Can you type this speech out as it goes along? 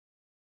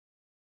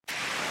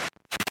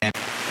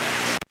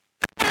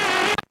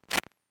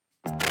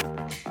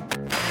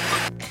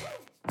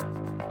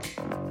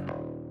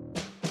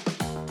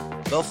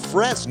the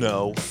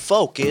Fresno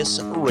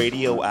Focus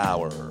Radio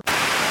Hour.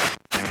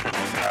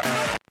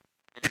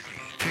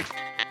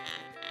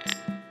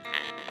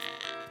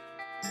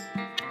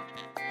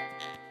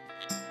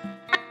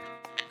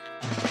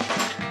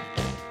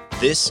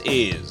 This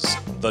is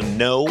the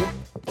No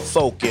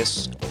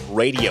Focus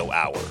Radio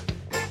Hour.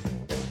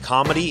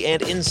 Comedy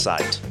and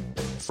insight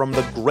from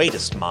the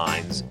greatest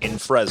minds in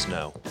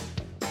Fresno.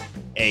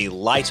 A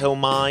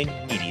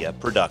Lightomine Media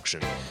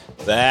production.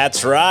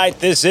 That's right,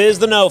 this is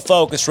the No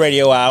Focus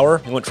Radio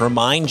Hour. We want to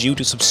remind you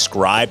to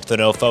subscribe to the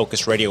No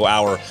Focus Radio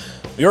Hour.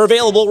 We are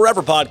available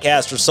wherever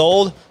podcasts are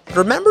sold.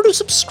 Remember to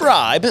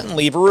subscribe and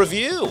leave a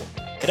review.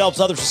 It helps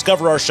others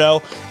discover our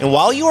show. And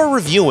while you are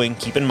reviewing,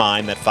 keep in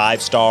mind that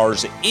 5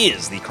 stars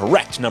is the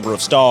correct number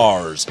of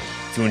stars.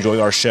 If you enjoy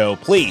our show,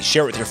 please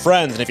share it with your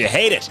friends. And if you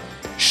hate it,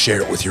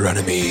 share it with your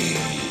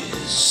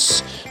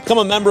enemies. Become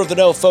a member of the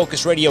No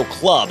Focus Radio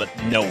Club at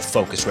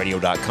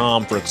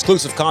nofocusradio.com for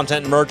exclusive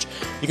content and merch.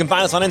 You can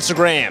find us on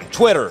Instagram,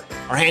 Twitter.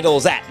 Our handle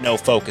is at No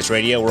Focus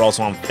Radio. We're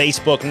also on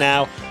Facebook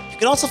now. You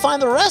can also find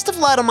the rest of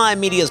Lightomine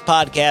Media's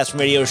podcast and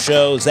radio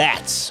shows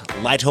at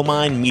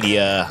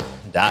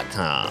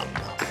lightominemedia.com.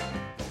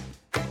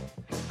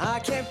 I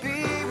can't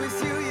be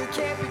with you, you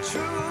can't be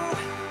true.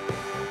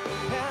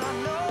 And I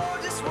know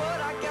just what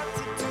I got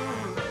to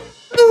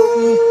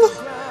do.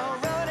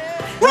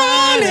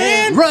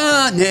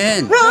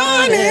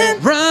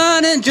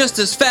 Running just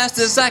as fast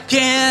as I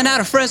can out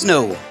of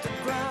Fresno.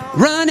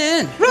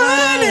 Running.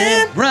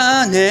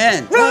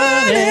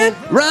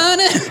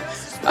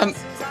 I'm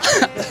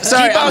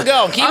sorry. Keep on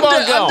going.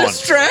 I'm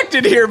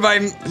distracted here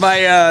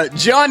by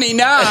Johnny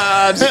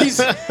Knobs.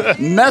 He's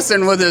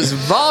messing with his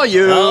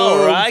volume.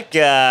 All right,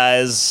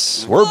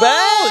 guys. We're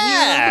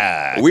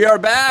back. We are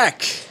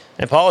back.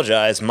 I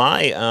apologize.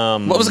 My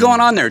What was going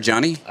on there,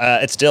 Johnny?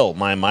 it's still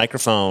my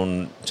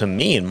microphone to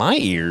me in my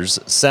ears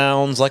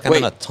sounds like I'm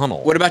in a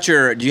tunnel. What about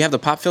do you have the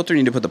pop filter?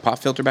 You need to put the pop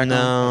filter back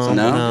on?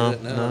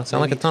 No.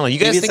 Sound like a tunnel. You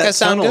guys think I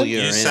sound good?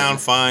 You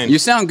sound fine. You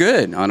sound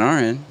good on our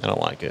end. I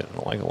don't like it. I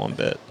don't like it one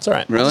bit. It's all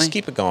right. Really? I'll just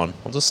keep it going.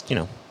 I'll just,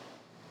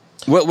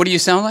 What do you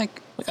sound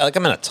like? like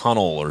I'm in a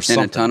tunnel or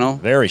something. In a tunnel?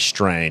 Very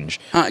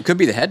strange. It could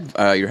be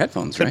your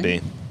headphones, Could right?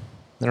 be.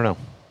 I don't know.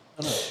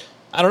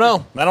 I don't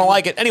know. I don't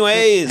like it.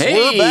 Anyways, Hey,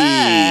 we're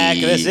back.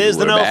 This is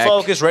the we're No back.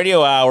 Focus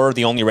Radio Hour,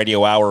 the only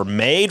radio hour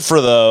made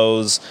for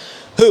those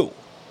who.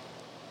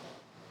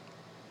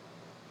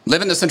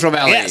 Live in the Central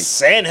Valley.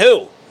 Yes, and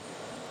who.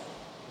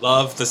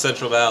 Love the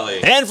Central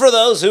Valley. And for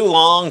those who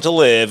long to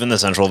live in the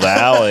Central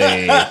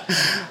Valley.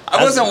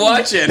 I wasn't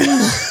watching.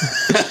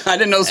 I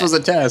didn't know this was a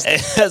test.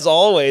 As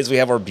always, we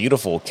have our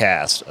beautiful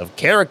cast of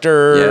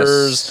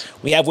characters. Yes.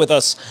 We have with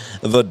us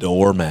the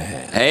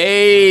Doorman.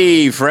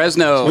 Hey,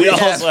 Fresno. We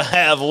also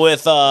have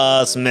with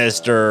us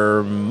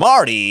Mr.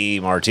 Marty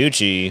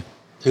Martucci.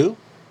 Who?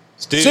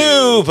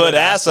 Stu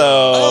Pedasso.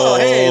 Oh,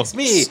 hey, it's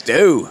me.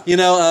 Stu.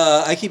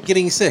 I keep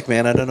getting sick,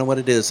 man. I don't know what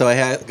it is. So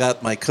I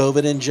got my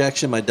COVID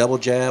injection, my double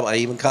jab. I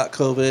even caught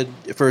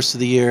COVID first of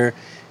the year.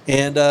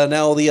 And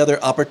now all the other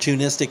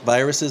opportunistic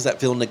viruses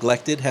that feel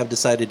neglected have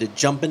decided to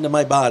jump into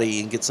my body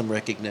and get some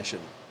recognition.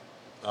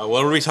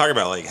 What were we talking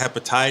about? Like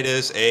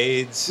hepatitis,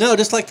 AIDS? No,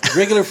 just like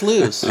regular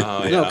flus.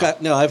 Oh, yeah.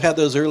 No, I've had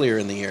those earlier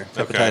in the year,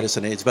 Okay. hepatitis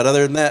and AIDS. But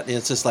other than that,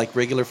 it's just like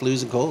regular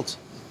flus and colds.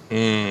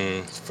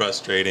 It's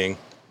frustrating.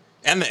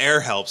 And the air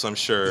helps, I'm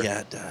sure.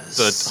 Yeah, it does.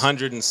 The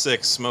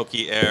 106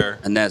 smoky air.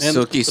 And that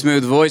silky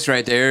smooth voice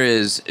right there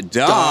is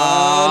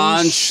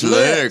Don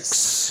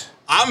Schlicks.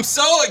 I'm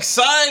so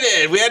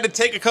excited. We had to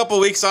take a couple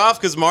weeks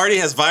off because Marty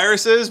has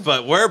viruses,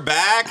 but we're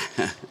back.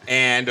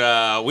 And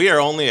we are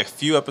only a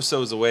few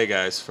episodes away,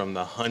 guys, from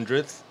the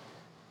 100th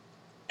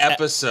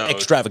episode.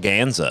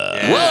 Extravaganza.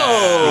 Yeah.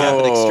 Whoa. We have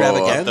an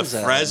extravaganza.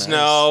 The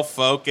Fresno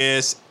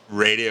Focus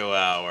Radio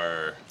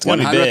Hour. It's going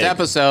to be 100th big.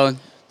 episode.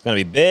 It's going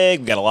to be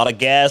big. We got a lot of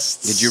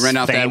guests. Did you rent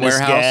out that famous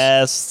warehouse?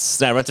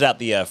 Guests. I rented out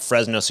the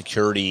Fresno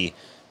Security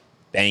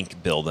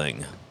Bank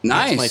building.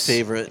 Nice. That's my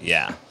favorite.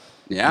 Yeah.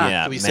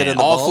 Yeah. Can we sit in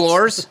the All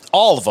vaults? floors?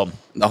 All of them.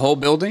 The whole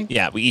building?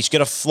 Yeah, we each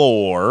get a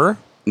floor.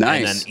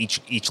 Nice. And then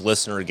each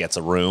listener gets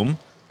a room.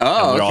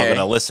 Oh, and we're all okay. going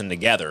to listen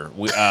together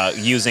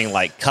using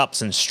like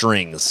cups and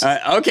strings.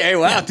 Okay,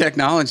 wow,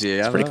 technology.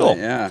 It's pretty cool.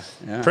 Yeah.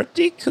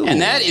 Pretty cool.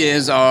 And that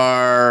is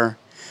our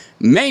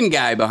main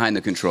guy behind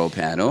the control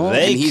panel.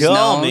 They and he's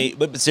call known- me.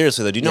 But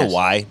seriously, though, do you know Yes.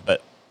 why?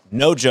 But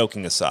no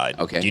joking aside.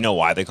 Okay. Do you know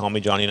why they call me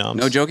Johnny Knobs?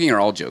 No joking or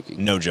all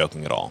joking? No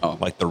joking at all. Oh.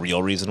 Like the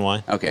real reason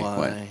why? Okay, what?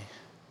 Why?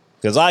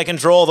 Because I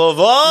control the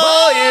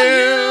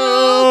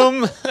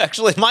volume.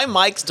 Actually, my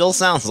mic still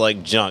sounds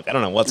like junk. I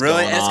don't know what's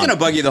Really? going on. It's going to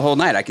bug you the whole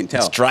night, I can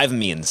tell. It's driving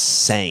me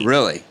insane.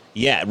 Really?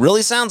 Yeah, it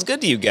really sounds good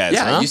to you guys,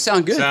 Yeah, huh? you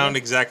sound good. Sound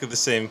exactly the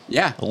same.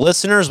 Yeah,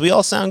 Listeners, we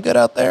all sound good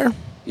out there.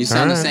 you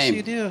sound the Alright. same.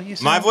 You do. You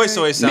My sound voice great.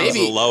 always sounds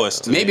Maybe the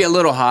lowest. To Maybe me. a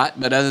little hot,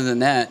 but other than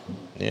that,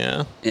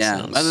 Yeah. yeah.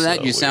 Sounds Other than that,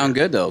 so you sound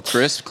weird. good though.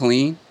 Crisp,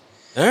 clean.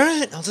 All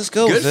right, I'll just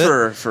go Good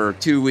with it. for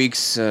 2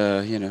 weeks.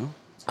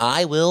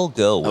 I will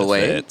go with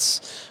Away. it.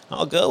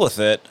 I'll go with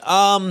it.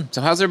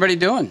 So how's everybody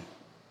doing?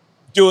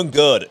 Doing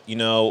good. You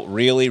know,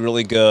 really,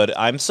 really good.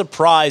 I'm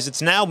surprised.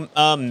 It's now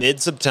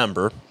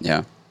mid-September,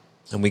 Yeah.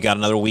 and we got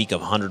another week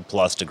of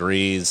 100-plus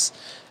degrees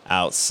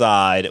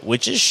outside,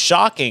 which is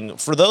shocking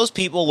for those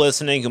people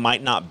listening who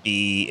might not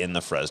be in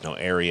the Fresno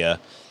area.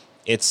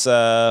 It's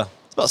about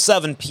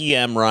 7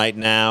 p.m. right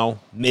now,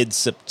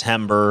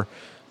 mid-September,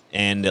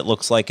 and it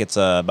looks like it's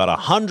about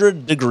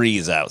 100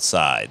 degrees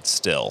outside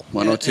still.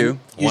 102. And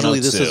usually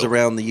this is 102.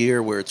 around the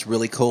year where it's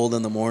really cold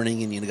in the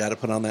morning and you got to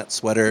put on that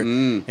sweater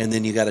and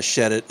then you got to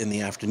shed it in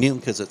the afternoon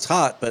because it's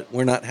hot, but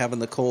we're not having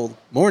the cold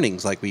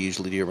mornings like we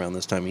usually do around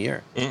this time of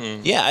year.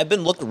 Yeah, I've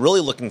been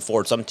really looking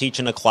forward. So I'm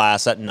teaching a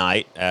class at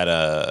night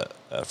at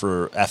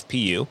for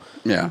FPU.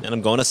 Yeah. And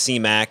I'm going to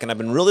CMAC, and I've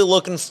been really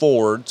looking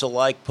forward to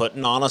like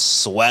putting on a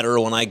sweater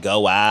when I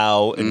go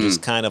out and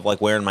just kind of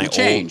like wearing my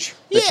change.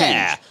 old The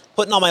change.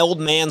 putting on my old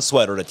man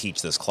sweater to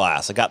teach this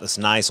class. I got this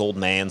nice old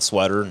man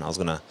sweater, and I was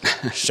gonna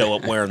show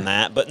up wearing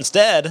that, but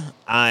instead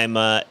I'm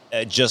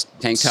just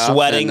Tank top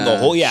sweating and, the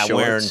whole shorts,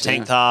 wearing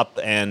tank top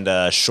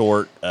and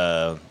short.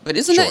 But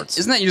isn't shorts.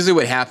 that usually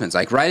what happens?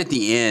 Like right at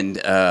the end,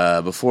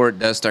 before it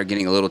does start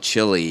getting a little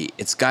chilly,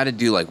 it's got to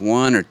do like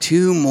 1 or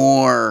 2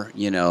 more,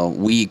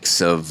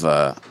 weeks of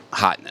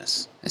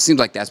hotness. It seems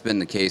like that's been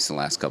the case the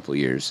last couple of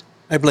years.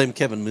 I blame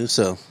Kevin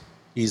Musso.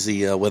 He's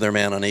the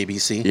weatherman on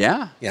ABC.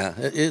 Yeah. Yeah,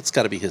 it's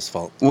got to be his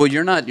fault. Well,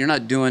 you're not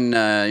doing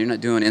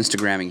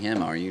Instagramming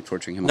him, are you?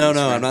 Torturing him? No, on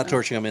Instagram? I'm not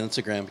torturing him on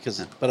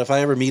Instagram but if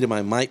I ever meet him,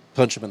 I might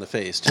punch him in the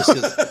face just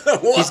because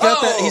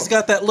he's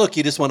got that look.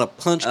 You just want to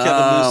punch Kevin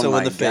Musso my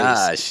in the face.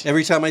 gosh.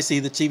 Every time I see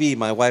the TV,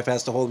 my wife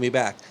has to hold me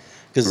back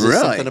because there's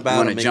Really? something about You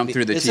wanna him. jump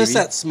through the It's TV? just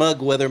that smug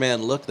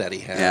weatherman look that he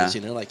has.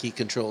 Yeah. Like he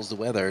controls the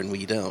weather and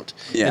we don't.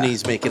 Yeah. And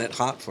he's making it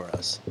hot for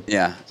us.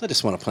 Yeah. So I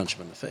just want to punch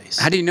him in the face.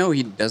 How do you know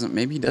he doesn't?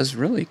 Maybe he does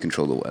really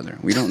control the weather.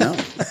 We don't know.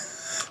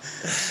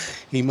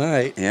 He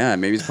might. Yeah,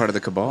 maybe he's part of the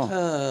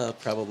cabal.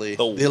 Probably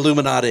The- the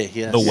Illuminati.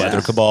 Yes. The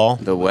weather cabal.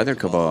 The weather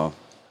cabal.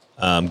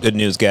 Good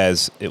news,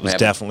 guys. It was happened?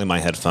 definitely my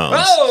headphones.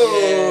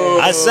 Oh!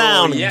 I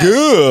sound yes.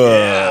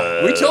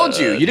 good. We told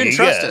you. You didn't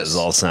trust guys us.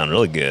 all sound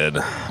really good.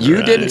 You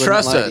Right. didn't Wouldn't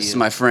trust lie to us, you.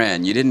 my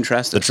friend. You didn't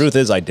trust The us. truth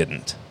is, I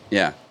didn't.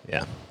 Yeah.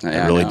 Yeah, Yeah,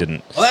 I I really know.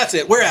 didn't. Well, that's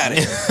it. We're at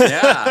it.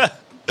 Yeah.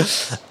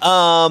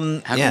 How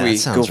Yeah, can we that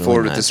sounds go really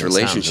forward with nice. this That sounds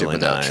relationship really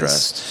without nice.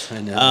 trust?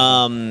 I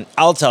know.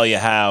 I'll tell you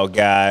how,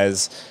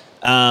 guys.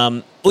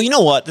 Well, you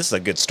know what? This is a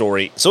good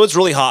story. So it's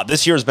really hot.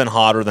 This year's been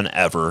hotter than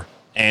ever,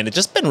 and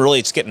it's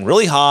getting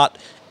really hot.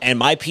 And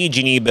my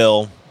PG&E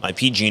bill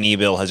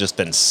has just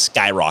been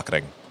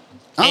skyrocketing.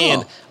 Oh.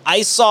 And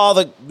I saw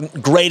the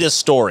greatest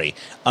story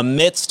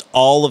amidst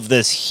all of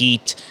this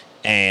heat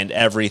and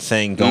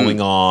everything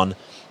going on.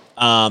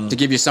 To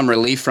give you some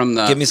relief from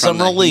the Give me from some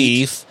the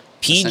relief.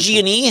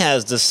 PG&E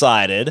has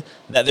decided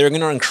that they're going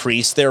to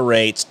increase their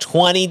rates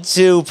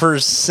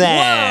 22%.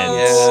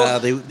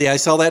 Yeah, I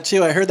saw that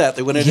too. I heard that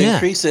they wanted to Yeah.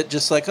 increase it,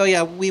 just like, oh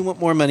yeah, we want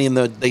more money, and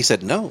they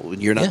said no,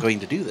 you're not going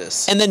to do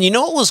this. And then you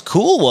know what was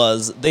cool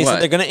was they What?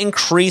 said they're going to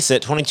increase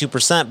it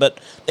 22%, but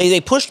they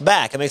pushed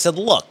back and they said,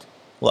 look,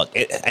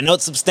 I know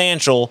it's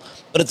substantial,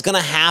 but it's going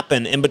to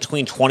happen in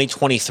between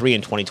 2023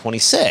 and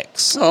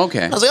 2026. Oh,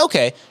 okay. I was like,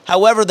 okay.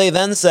 However, they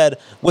then said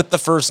with the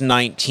first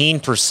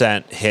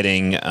 19%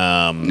 hitting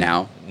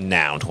now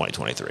in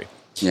 2023.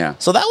 Yeah.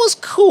 So that was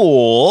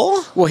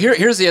cool. Well,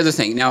 here's the other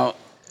thing. Now,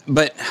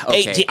 but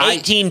okay,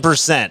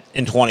 18%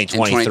 in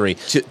 2023.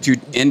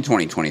 in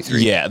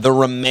 2023. Yeah, the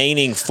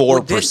remaining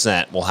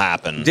 4% will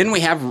happen. Didn't we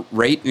have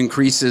rate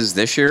increases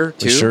this year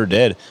too? We sure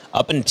did.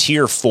 Up in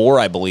tier 4,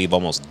 I believe,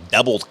 almost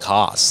doubled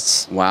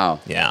costs. Wow.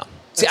 Yeah.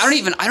 See, I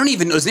don't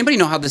even know. Does anybody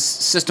know how this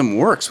system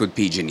works with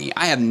PG&E?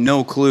 I have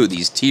no clue.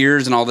 These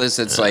tiers and all this.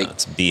 It's like,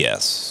 It's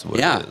BS. What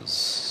yeah. It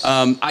is.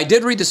 I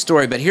did read the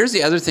story, but here's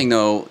the other thing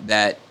though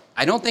that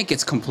I don't think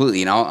it's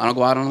completely. And I'll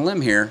go out on a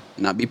limb here,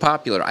 not be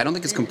popular. I don't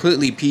think it's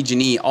completely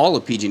PG&E, all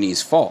of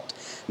PG&E's fault.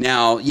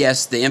 Now,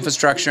 yes, the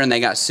infrastructure and they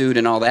got sued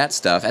and all that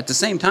stuff. At the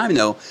same time,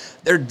 though,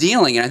 they're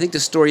dealing, and I think the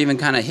story even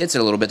kind of hits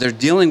it a little bit. They're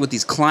dealing with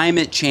these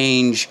climate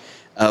change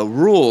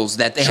rules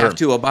that they have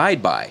to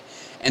abide by.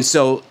 And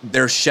so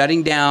they're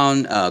shutting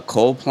down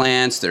coal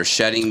plants. They're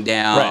shutting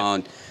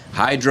down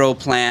hydro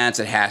plants.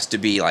 It has to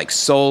be like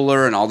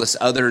solar and all this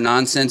other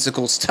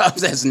nonsensical stuff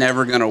that's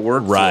never going to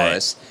work for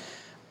us.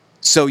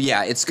 So,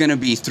 yeah, it's going to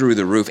be through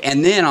the roof.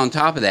 And then on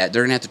top of that,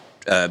 they're going to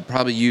have to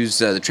probably use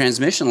the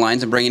transmission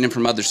lines and bring it in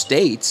from other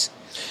states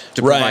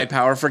to provide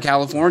power for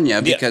California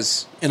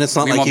because And it's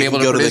not we like won't you be can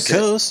able go to the produce it.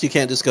 coast. You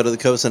can't just go to the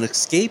coast and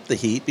escape the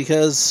heat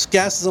because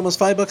gas is almost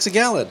 $5 a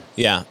gallon.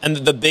 Yeah, and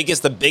the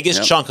biggest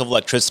Yep. chunk of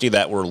electricity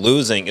that we're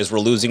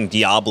losing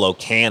Diablo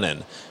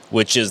Cannon,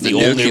 which is the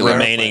The only nuclear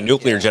remaining plant,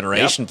 nuclear yeah.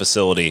 generation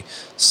facility.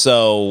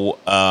 So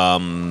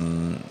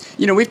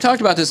You know, we've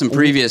talked about this in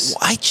previous.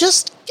 I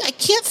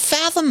can't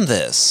fathom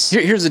this.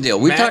 Here's the deal.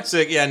 We've talked.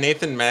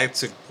 Nathan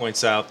Magzik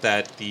points out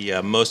that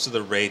the most of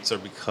the rates are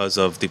because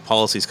of the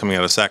policies coming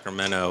out of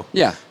Sacramento.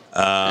 Yeah.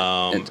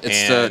 It's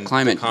the and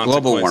climate, the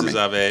global consequences warming.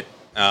 of it.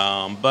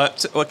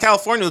 But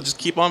California will just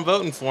keep on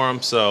voting for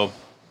them. So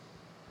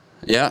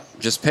Yeah,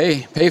 just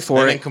pay for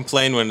And then it.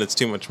 complain when it's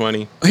too much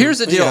money. Here's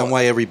the deal. Yeah, and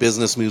why every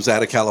business moves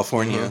out of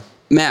California.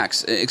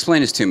 Max,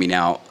 explain this to me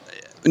now.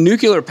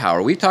 Nuclear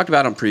power, we've talked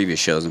about on previous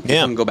shows, and people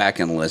Yeah. can go back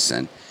and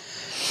listen.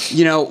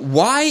 You know,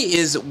 why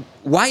is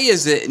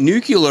it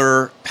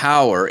nuclear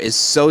power is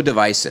so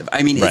divisive?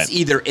 I mean, Right. it's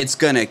either it's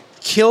going to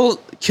kill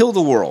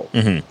the world,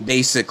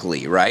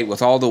 basically, right,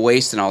 with all the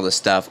waste and all this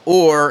stuff,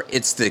 or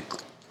it's the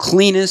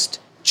cleanest,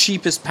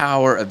 cheapest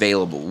power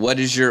available. What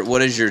is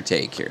your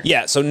take here?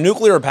 Yeah, so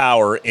nuclear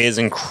power is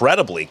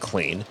incredibly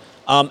clean.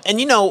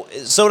 And you know,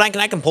 so I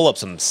can pull up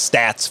some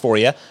stats for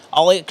you.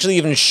 I'll actually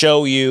even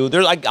show you.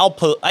 There's like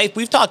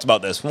we've talked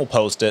about this. We'll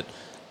post it.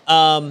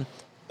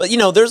 But you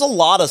know, there's a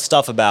lot of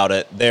stuff about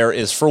it. There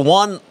is, for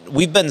one,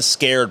 we've been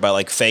scared by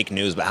like fake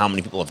news about how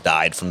many people have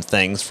died from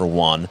things. For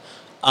one,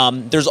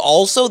 there's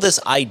also this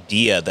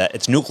idea that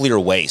it's nuclear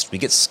waste. We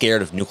get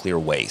scared of nuclear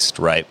waste,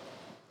 right?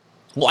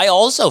 Well, I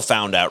also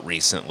found out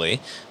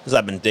recently, because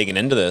I've been digging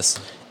into this,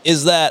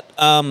 is that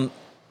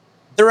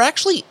there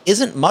actually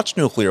isn't much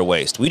nuclear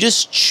waste. We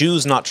just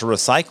choose not to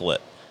recycle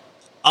it.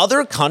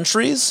 Other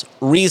countries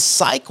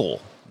recycle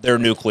their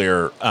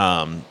nuclear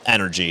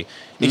energy.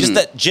 It's just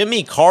that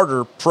Jimmy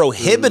Carter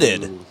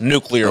prohibited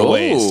nuclear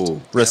waste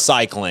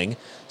recycling.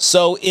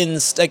 So in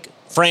like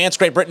France,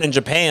 Great Britain, and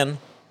Japan,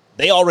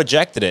 they all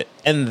rejected it,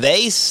 and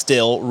they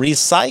still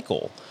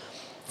recycle.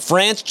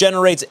 France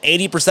generates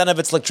 80% of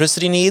its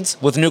electricity needs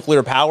with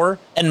nuclear power,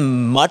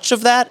 and much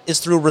of that is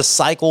through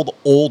recycled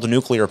old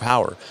nuclear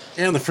power.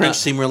 And the French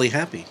seem really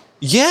happy.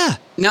 Yeah.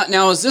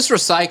 Now is this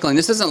recycling?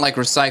 This isn't like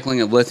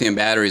recycling of lithium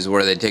batteries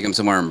where they take them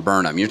somewhere and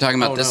burn them. You're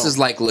talking about this is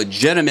like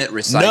legitimate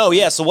recycling. No,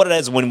 yeah. So what it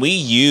is, when we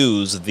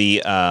use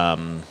the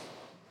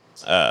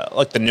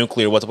like the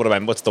nuclear, what's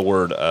the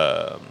word?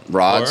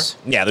 Rods.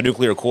 Yeah, the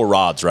nuclear core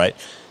rods, right?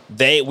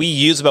 We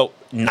use about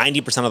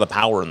 90% of the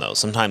power in those,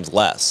 sometimes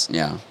less.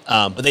 Yeah.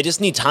 But they just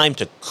need time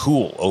to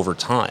cool over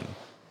time.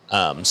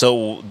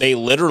 So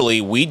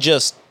we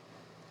just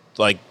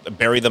like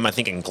bury them, I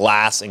think, in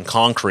glass and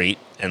concrete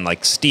and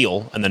like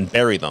steel, and then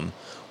bury them.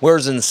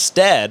 Whereas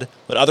instead,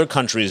 what other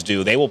countries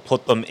do, they will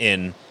put them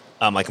in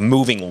like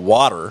moving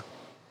water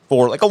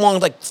for like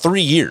along like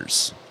 3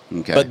 years.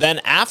 Okay. But then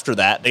after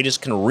that, they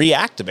just can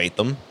reactivate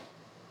them,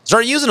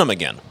 start using them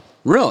again.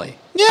 Really?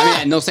 Yeah. I mean,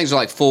 and those things are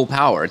like full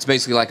power. It's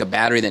basically like a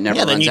battery that never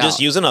Yeah, runs then you out.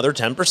 just use another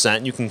 10%,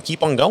 and you can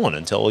keep on going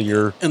until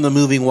you're... And the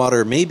moving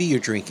water, maybe you're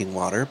drinking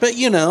water, but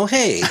you know,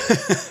 hey.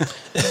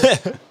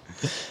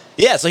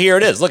 Yeah, so here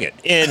it is. Look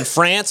in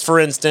France, for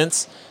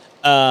instance,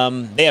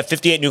 they have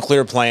 58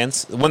 nuclear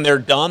plants. When they're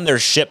done, they're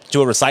shipped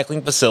to a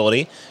recycling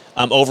facility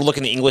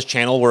overlooking the English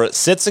Channel, where it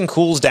sits and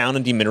cools down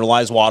in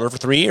demineralized water for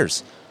 3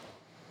 years.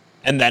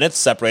 And then it's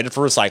separated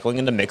for recycling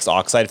into mixed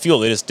oxide fuel.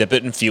 They just dip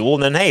it in fuel,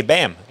 and then hey,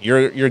 bam,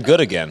 you're good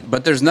again.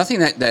 But there's nothing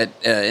that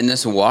in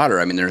this water.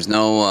 I mean, there's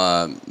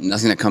no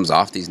nothing that comes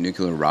off these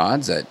nuclear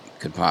rods that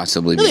could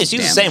possibly No, be they just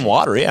use the damaging. same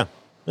water. Yeah,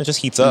 it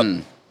just heats up.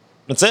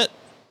 That's it.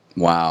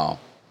 Wow.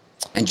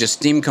 And just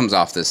steam comes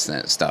off this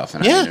stuff.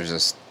 And I Yeah. mean, there's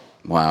just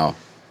wow.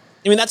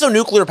 I mean, that's how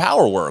nuclear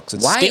power works.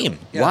 It's Why? steam.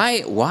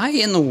 Why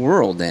in the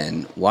world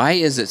then? Why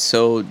is it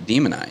so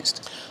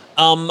demonized?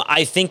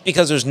 I think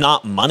because there's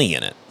not money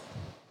in it.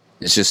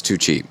 It's just too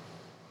cheap.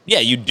 Yeah,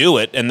 you do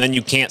it, and then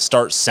you can't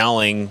start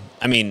selling.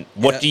 I mean,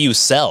 what Yeah. do you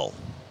sell?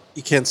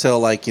 You can't sell,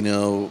 like, you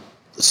know,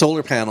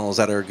 solar panels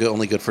that are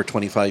only good for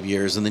 25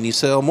 years, and then you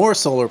sell more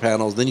solar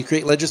panels. Then you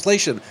create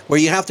legislation where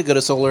you have to go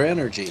to solar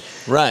energy.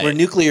 Right. Where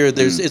nuclear,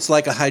 it's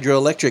like a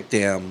hydroelectric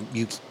dam.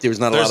 There's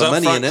not a There's lot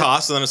of money in upfront it.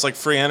 costs, and then it's like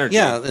free energy.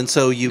 Yeah, and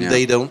so Yeah.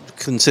 they don't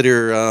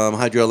consider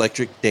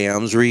hydroelectric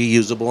dams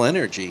reusable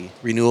energy,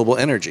 renewable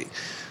energy.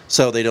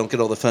 So they don't get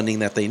all the funding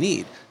that they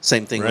need.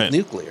 Same thing Right. with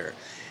nuclear.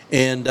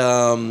 And,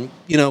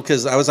 you know,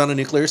 because I was on a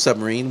nuclear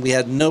submarine, we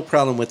had no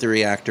problem with the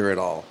reactor at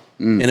all.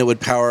 And it would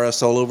power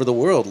us all over the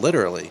world,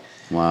 literally.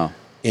 Wow.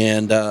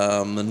 And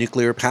the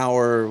nuclear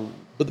power,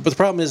 but the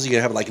problem is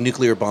you have like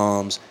nuclear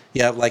bombs.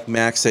 You have, like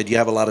Max said, you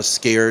have a lot of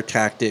scare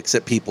tactics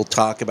that people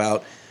talk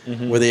about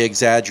where they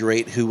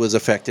exaggerate who was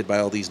affected by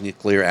all these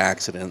nuclear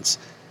accidents.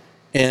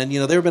 And, you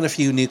know, there have been a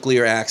few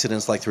nuclear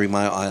accidents, like 3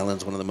 Mile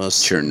Island's one of the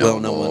most Chernobyl.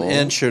 well-known one,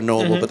 and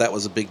Chernobyl, but that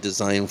was a big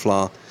design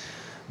flaw.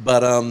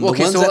 But the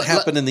Okay, ones so that let-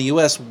 happened in the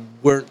U.S.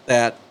 weren't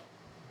that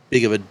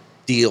big of a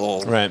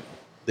deal. Right.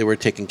 They were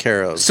taken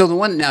care of. So the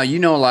one now you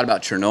know a lot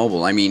about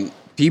Chernobyl. I mean,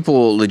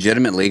 people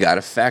legitimately got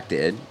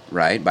affected,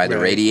 right, by the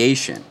Right.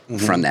 radiation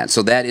from that.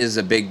 So that is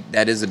a big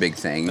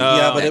thing.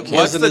 Yeah, but it That What's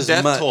wasn't the as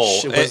death much.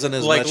 toll? It wasn't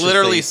as like much as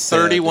literally they said.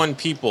 31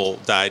 people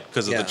died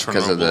because of Yeah. the Chernobyl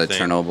because of the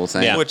thing. Chernobyl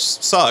thing. Yeah. Which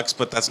sucks,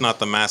 but that's not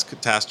the mass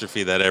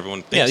catastrophe that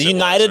everyone thinks. Yeah, the it was,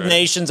 United right?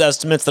 Nations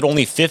estimates that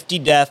only 50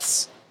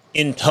 deaths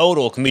in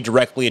total can be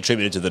directly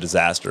attributed to the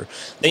disaster.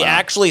 They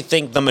actually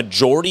think the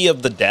majority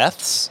of the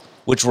deaths,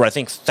 which were, I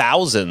think,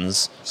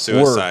 thousands, were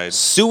Suicide.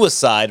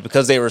 suicide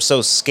because they were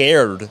so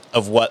scared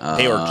of what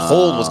they were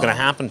told was going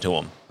to happen to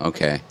them.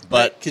 Okay.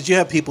 But Because you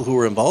have people who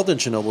were involved in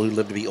Chernobyl who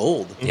lived to be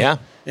old. yeah,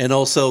 And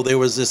also there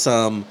was this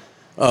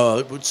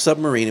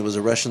Submarine. It was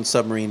a Russian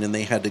submarine, and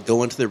they had to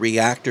go into the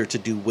reactor to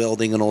do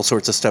welding and all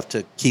sorts of stuff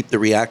to keep the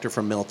reactor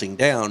from melting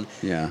down.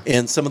 Yeah.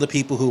 And some of the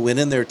people who went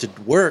in there to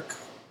work,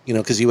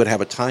 because you would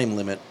have a time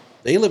limit,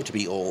 they lived to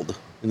be old,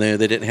 and they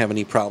didn't have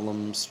any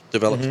problems,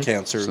 developed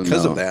cancer So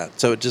because no- of that.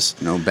 So it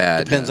just no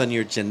bad, depends on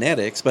your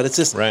genetics, but it's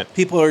just Right.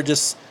 people are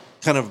just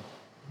kind of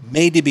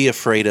made to be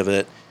afraid of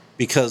it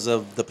because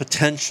of the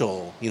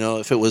potential.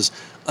 If it was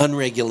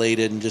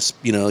unregulated and just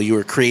you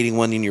were creating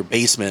one in your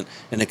basement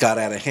and it got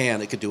out of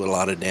hand, it could do a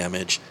lot of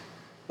damage.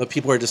 But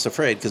people are just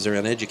afraid because they're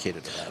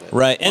uneducated about it.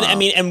 Right. And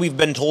Wow. and we've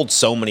been told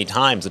so many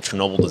times the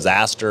Chernobyl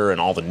disaster and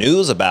all the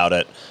news about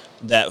it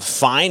that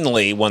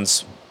finally,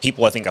 once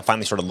people, I think, have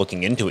finally started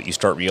looking into it, you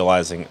start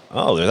realizing,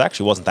 oh, there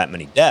actually wasn't that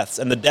many deaths.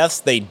 And the deaths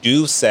they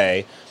do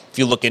say, if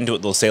you look into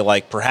it, they'll say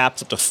like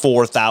perhaps up to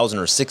 4,000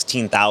 or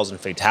 16,000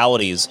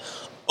 fatalities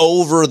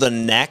over the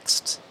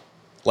next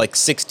like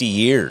 60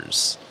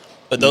 years.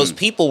 But those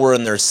people were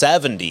in their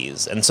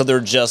 70s. And so they're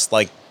just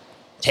like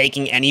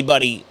taking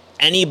anybody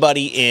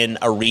in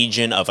a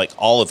region of like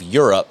all of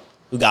Europe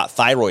who got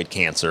thyroid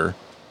cancer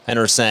and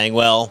are saying,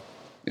 well,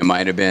 It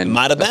might have been.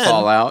 might have the been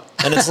fallout.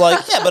 And it's like,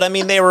 yeah, but I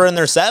mean, they were in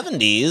their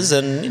 70s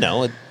and,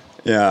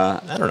 Yeah,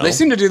 I don't know. They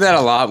seem to do that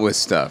a lot with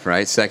stuff,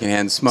 right?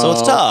 Secondhand smoke.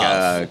 it's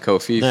tough.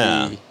 Kofifi.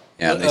 Yeah.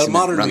 Yeah, they a seem to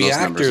modern run those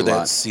numbers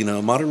reactor a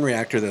lot. modern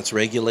reactor that's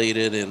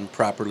regulated and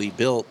properly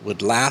built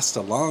would last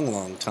a long,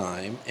 long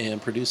time and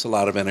produce a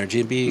lot of energy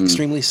and be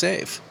extremely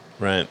safe.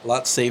 right. A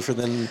lot safer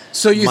than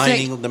So you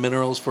mining think- the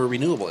minerals for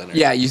renewable energy.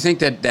 Yeah, you think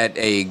that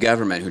a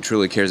government who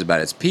truly cares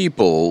about its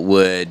people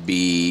would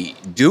be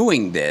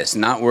doing this,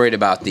 not worried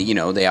about the,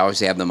 they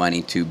obviously have the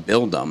money to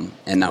build them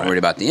and not worried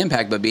about the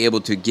impact, but be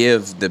able to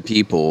give the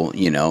people,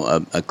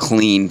 a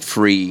clean,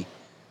 free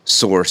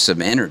source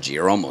of energy,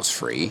 or almost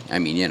free. I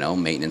mean,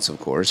 maintenance, of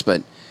course,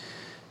 but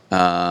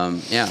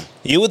yeah,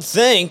 You would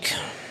think,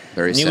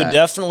 very you sad. would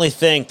definitely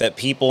think that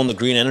people in the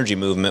green energy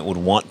movement would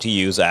want to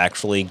use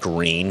actually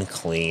green,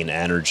 clean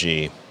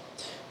energy.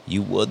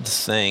 You would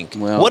think.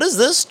 Well- What is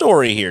this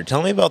story here?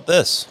 Tell me about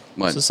this.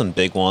 What? This is some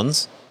big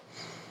ones.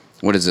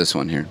 What is this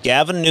one here?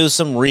 Gavin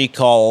Newsom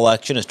recall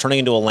election is turning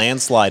into a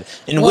landslide.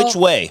 In Well- which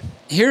way?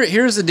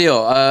 Here's the deal.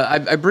 I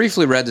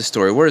briefly read the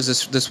story. Where is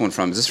this one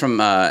from? Is this from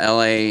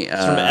L.A.? It's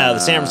from the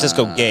San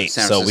Francisco Gate,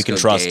 San so we can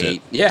Francisco trust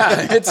Gate. it.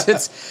 Yeah,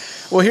 it's.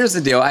 Well, here's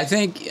the deal. I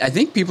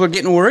think people are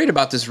getting worried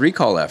about this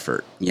recall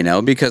effort.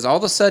 Because all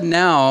of a sudden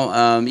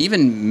now,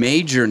 even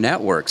major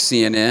networks,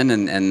 CNN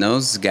and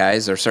those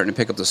guys, are starting to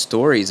pick up the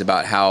stories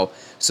about how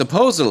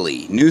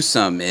supposedly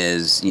Newsom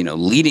is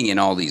leading in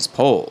all these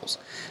polls.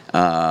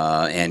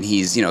 And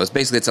he's,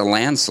 it's a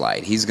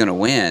landslide. He's going to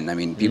win. I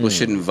mean, people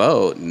shouldn't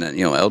vote, and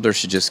Elder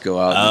should just go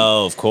out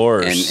Oh, of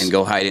course. and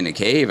go hide in a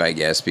cave, I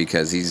guess,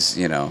 because he's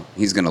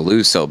going to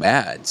lose so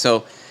bad.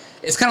 So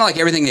it's kind of like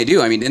everything they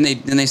do. I mean,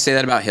 didn't they say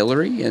that about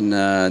Hillary in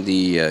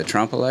the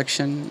Trump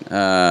election?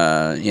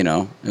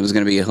 It was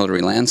going to be a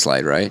Hillary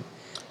landslide, right?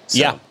 So-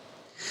 Yeah.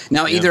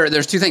 Now,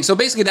 there's two things. So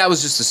basically, that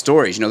was just the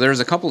stories. There was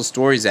a couple of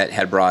stories that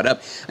had brought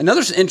up.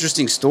 Another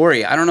interesting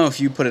story, I don't know if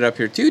you put it up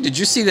here too. Did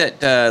you see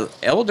that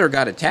Elder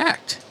got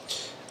attacked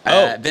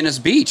at Venice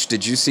Beach?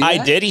 Did you see that? I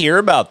did hear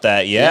about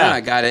that, Yeah, yeah.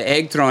 I got an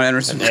egg thrown at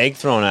her. An egg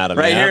thrown at him.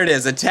 Right yeah. here it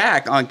is.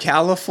 Attack on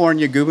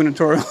California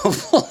gubernatorial.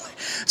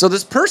 So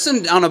this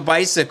person on a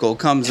bicycle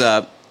comes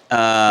up.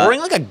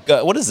 Wearing like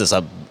what is this?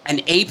 An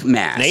ape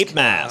mask. An ape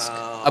mask.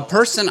 A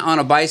person on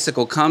a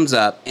bicycle comes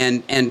up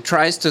and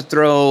tries to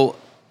throw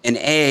an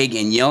egg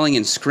and yelling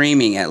and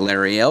screaming at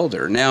Larry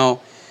Elder. Now,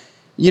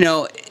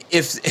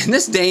 if in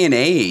this day and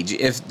age,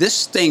 if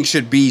this thing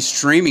should be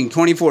streaming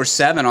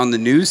 24/7 on the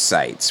news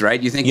sites,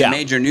 right? You think Yeah. the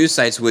major news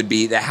sites would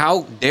be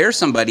how dare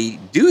somebody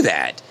do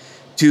that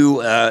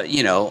to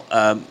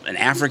an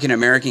African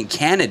American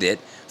candidate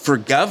for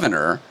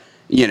governor,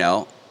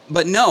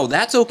 But no,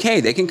 that's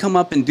okay. They can come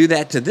up and do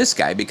that to this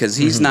guy because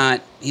he's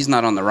not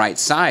on the right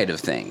side of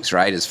things,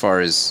 right? As far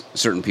as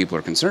certain people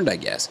are concerned, I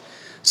guess.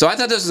 So I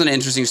thought this was an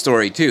interesting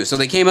story too. So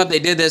they came up, they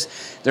did this.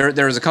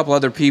 There was a couple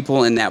other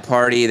people in that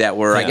party that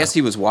were, I Yeah. guess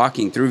he was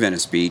walking through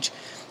Venice Beach,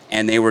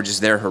 and they were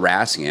just there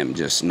harassing him,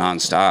 just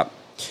nonstop,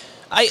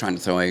 trying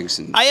to throw eggs.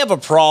 And I have a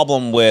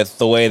problem with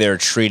the way they're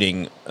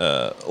treating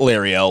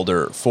Larry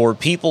Elder. For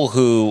people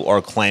who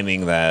are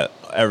claiming that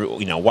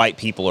white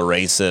people are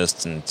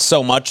racist and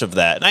so much of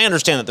that, and I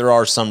understand that there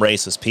are some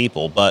racist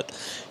people, but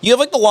you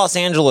have like the Los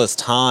Angeles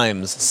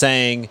Times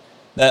saying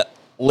that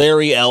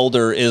Larry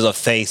Elder is a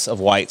face of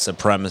white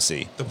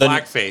supremacy. The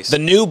black face. The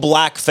new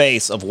black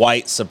face of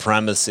white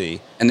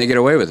supremacy. and they get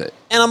away with it.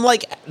 And I'm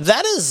like,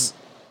 that is...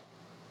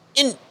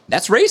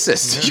 That's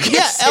racist. You can't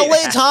Yeah, say LA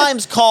that.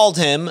 Times called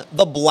him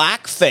the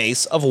black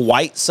face of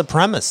white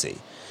supremacy.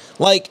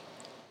 Like,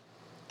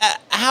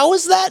 how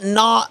is that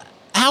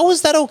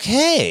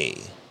okay?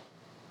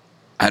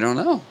 I don't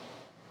know.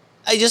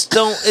 I just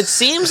don't. It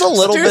seems a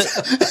little bit.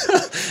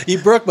 You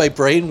broke my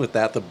brain with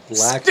that. The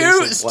black. Stu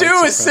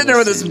is sitting there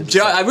with his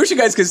jaw. I wish you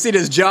guys could see it.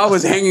 His jaw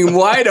was hanging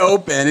wide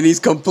open, and he's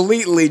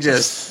completely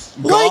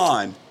just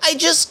gone.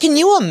 Can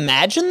you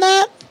imagine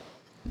that?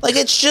 Like,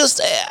 it's just.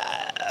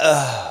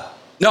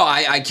 No,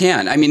 I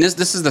can. I mean,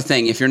 this is the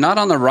thing. If you're not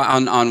on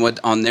the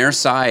on their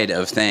side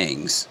of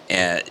things,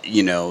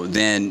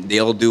 then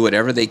they'll do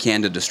whatever they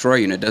can to destroy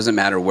you, and it doesn't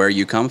matter where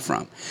you come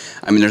from.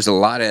 I mean, there's a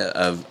lot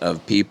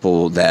of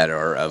people that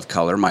are of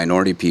color,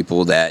 minority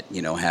people that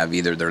have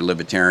either they're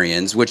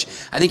libertarians, which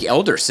I think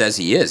Elder says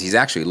he is. He's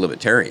actually a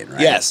libertarian, right?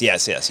 Yes, he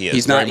is.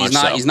 He's not.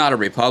 He's not a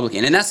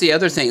Republican, and that's the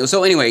other thing.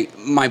 So anyway,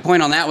 my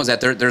point on that was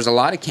that there's a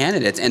lot of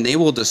candidates, and they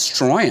will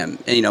destroy him.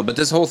 But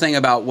this whole thing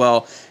about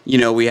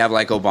we have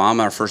like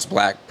Obama, our first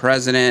black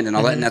president, and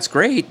all that, and that's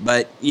great.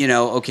 But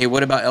okay,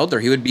 what about Elder?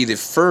 He would be the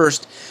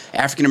first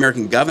African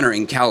American governor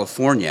in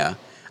California.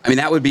 I mean,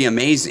 that would be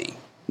amazing.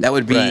 That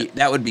would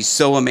be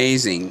so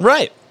amazing,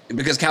 Right.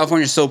 Because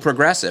California is so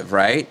progressive,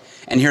 right?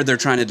 And here they're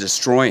trying to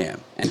destroy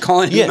him and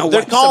calling him a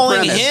they're white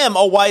calling supremacist. him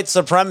a white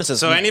supremacist.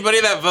 So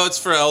anybody that votes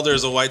for Elder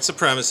is a white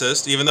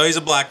supremacist, even though he's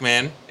a black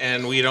man,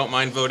 and we don't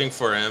mind voting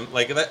for him.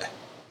 Like that.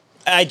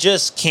 I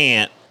just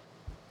can't.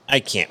 I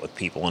can't with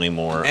people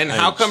anymore. And I'm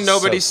how come so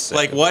nobody's sick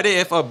like? of What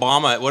if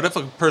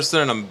a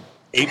person in an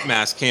ape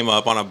mask came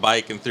up on a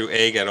bike and threw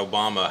egg at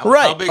Obama? How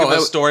Right. big of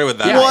a story would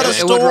that Yeah, be? What a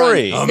it would run-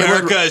 story.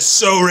 America is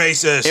so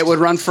racist. It would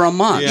run for a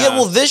month. Yeah,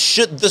 well,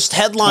 this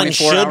headline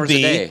 24 should hours a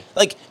be day.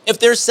 like, if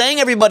they're saying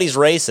everybody's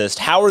racist,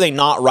 how are they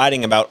not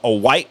writing about a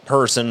white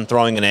person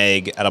throwing an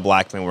egg at a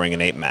black man wearing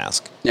an ape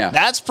mask? Yeah.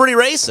 That's pretty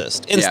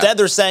racist. Instead, Yeah.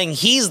 they're saying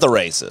he's the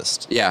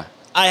racist. Yeah.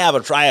 I have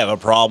a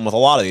problem with a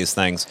lot of these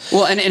things.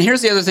 Well, and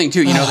here's the other thing,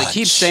 too. They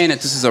keep saying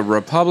that this is a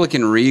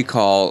Republican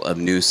recall of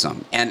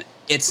Newsom. And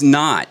it's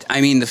not.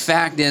 I mean, the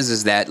fact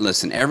is that,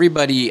 listen,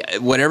 everybody,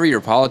 whatever your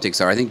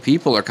politics are, I think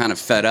people are kind of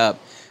fed up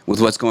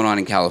with what's going on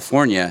in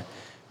California,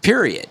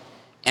 period.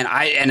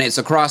 And it's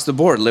across the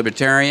board,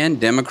 Libertarian,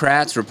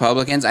 Democrats,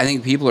 Republicans. I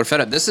think people are fed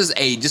up. This is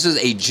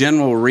a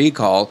general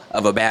recall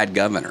of a bad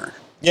governor,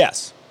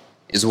 Yes.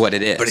 is what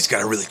it is. But he's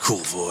got a really cool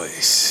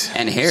voice.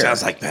 And hair.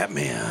 Sounds like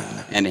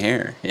Batman. And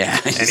hair. Yeah.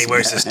 And he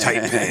wears his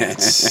tight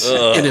pants.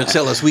 And he'll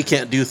tell us we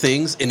can't do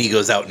things, and he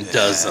goes out and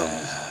does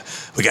them.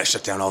 We gotta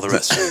shut down all the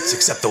restaurants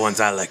except the ones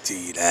I like to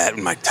eat at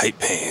in my tight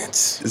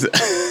pants.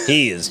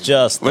 He is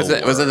just Was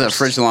it the worst.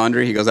 French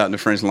Laundry? He goes out in the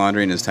French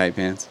Laundry in his tight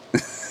pants.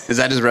 Is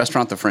that his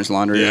restaurant, the French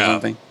Laundry or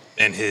something?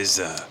 And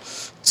his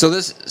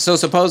So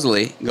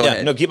supposedly, go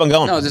ahead. No, keep on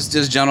going. No,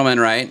 this gentleman,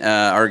 right?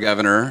 Our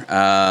governor,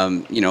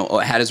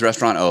 had his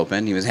restaurant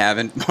open. He was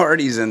having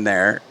parties in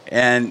there,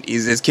 and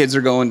his kids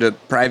are going to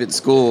private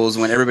schools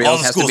when everybody all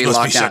else the has to schools be must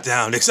be locked shut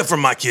down. down, except for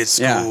my kid's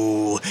Yeah.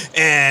 school.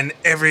 And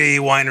every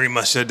winery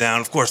must shut down.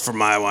 Of course, for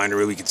my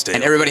winery, we can stay.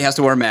 And open. everybody has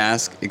to wear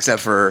masks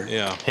except for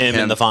Yeah. him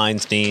and the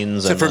Feinsteins.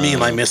 Except for me and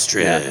my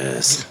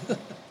mistress.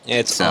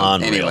 It's So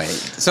unreal. anyway,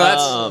 so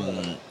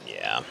that's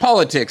Yeah.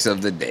 politics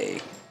of the day.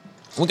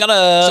 We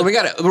gotta. So we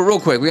got real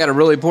quick. We got a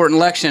really important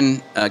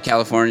election,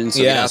 Californians.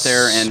 So get out Yes.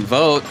 there and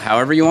vote.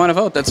 However you want to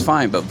vote, that's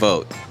fine. But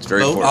vote. It's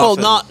very Vote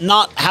important. Well,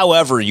 not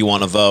however you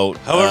want to vote.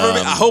 However,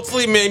 Um,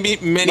 hopefully, maybe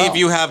many of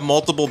you have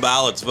multiple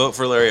ballots. Vote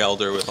for Larry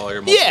Elder with all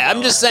your. Multiple Yeah,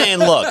 I'm just saying.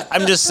 Look,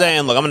 I'm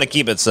going to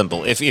keep it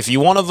simple. If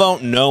you want to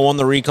vote no on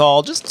the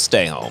recall, just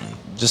stay home.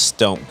 Just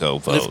don't go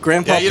If vote.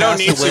 Grandpa Yeah, you don't passed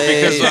need to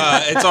away,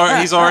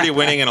 because he's already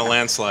winning in a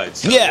landslide.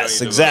 So you don't need Yes,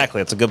 to exactly.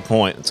 That's a good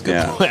point. That's a good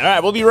Yeah. point. All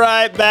right, we'll be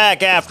right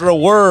back after a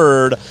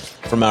word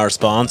from our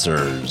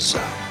sponsors.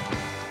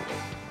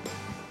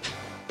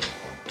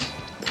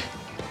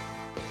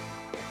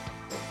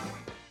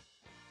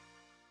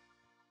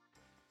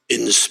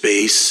 In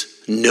space,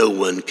 no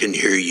one can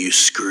hear you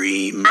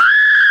scream.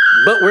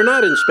 But we're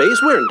not in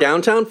space, we're in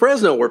downtown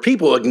Fresno where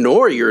people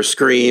ignore your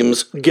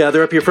screams.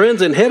 Gather up your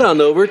friends and head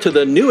on over to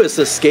the newest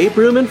escape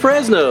room in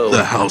Fresno.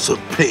 The House of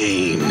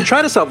Pain.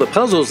 Try to solve the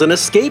puzzles and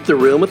escape the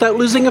room without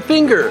losing a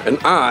finger, an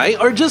eye,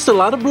 or just a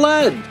lot of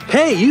blood.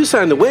 Hey, you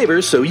signed the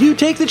waivers, so you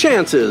take the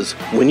chances.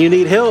 When you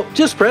need help,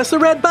 just press the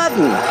red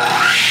button.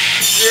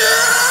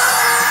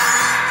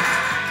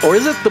 Or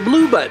is it the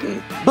blue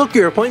button? Book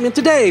your appointment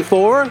today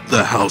for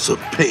The House of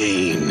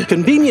Pain.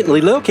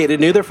 conveniently located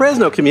near the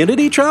Fresno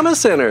Community Trauma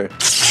Center.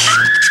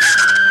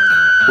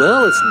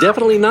 Well, it's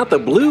definitely not the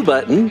blue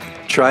button.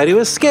 Try to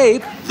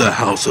escape. The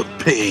House of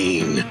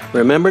Pain.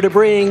 Remember to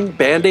bring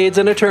Band-Aids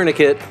and a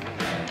tourniquet.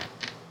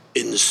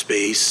 In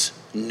space,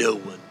 no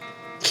one.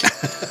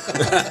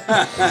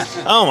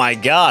 Oh my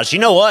gosh! You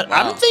know what?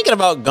 Wow. I'm thinking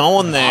about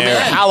going there.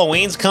 I'm in.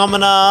 Halloween's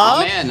coming up.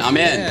 I'm in.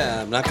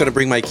 Yeah, I'm not going to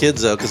bring my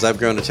kids though because I've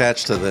grown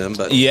attached to them.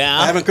 But Yeah?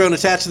 I haven't grown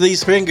attached to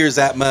these fingers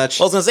that much.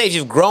 Well, I was gonna say, if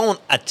you've grown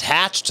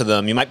attached to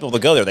them, you might be able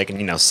to go there. They can,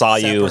 saw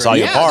you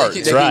Separate. apart.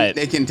 they That's right.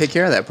 They can take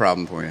care of that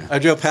problem for you. I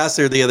drove past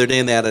there the other day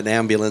and they had an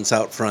ambulance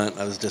out front.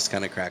 I was just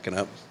kind of cracking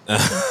up.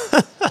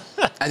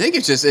 I think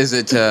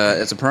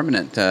it's a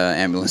permanent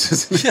ambulance.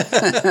 Isn't it?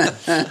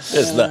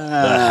 It's the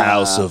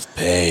House of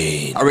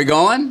Pain. Are we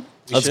going?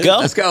 Let's should. go.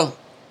 Let's go.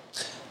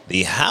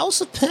 The House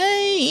of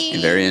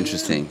Pain. Very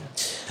interesting.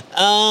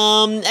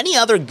 Any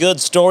other good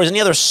stories?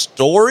 Any other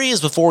stories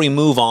before we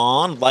move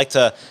on? I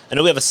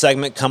know we have a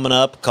segment coming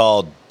up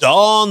called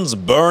Dawn's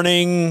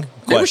Burning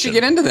Question. Maybe we should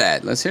get into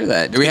that. Let's hear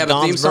that. Do we have a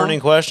theme Dawn's song? Burning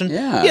Question?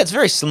 Yeah. Yeah, it's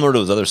very similar to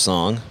his other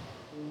song.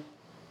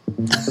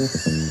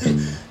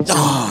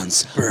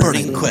 Dawn's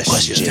burning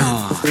question.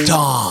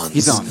 Dawn's.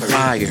 He's on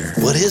fire.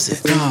 What is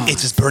it?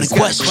 It's his burning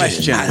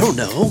question. I don't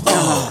know.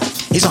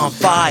 He's on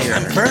fire.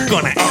 I'm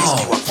gonna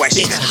ask you a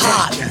question. It's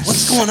hot.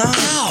 What's going on?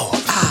 Ow.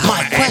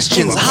 My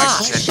question's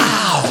hot.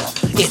 Ow.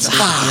 It's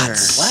hot.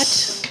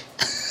 What?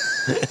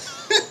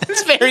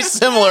 It's very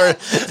similar to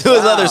his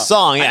other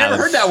song. Yeah, I never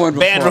heard that one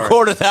before. Band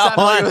recorded that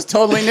Sounded like one. It was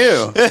totally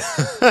new.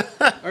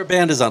 Our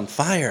band is on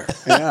fire.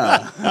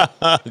 Yeah.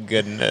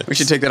 Goodness. We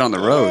should take that on the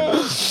road.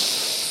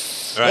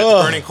 All right,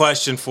 the burning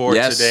question for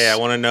Yes. today. I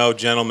want to know,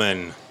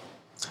 gentlemen.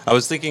 I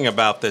was thinking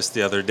about this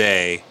the other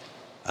day,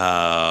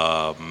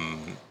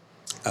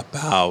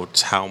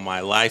 about how my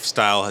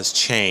lifestyle has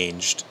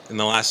changed in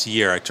the last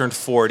year. I turned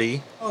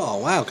 40. Oh,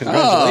 wow.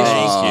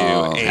 Congratulations.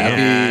 Thank you.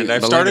 happy And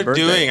I've belated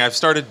birthday.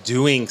 started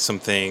doing some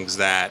things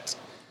that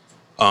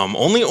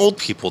only old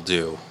people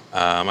do.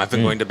 I've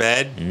been going to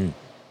bed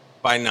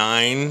by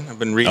 9. I've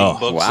been reading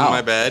books wow. in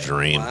my bed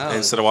Dream. Wow.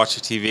 instead of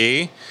watching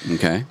TV.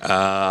 Okay.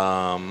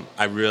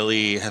 I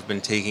really have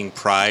been taking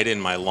pride in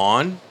my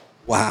lawn.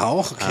 Wow.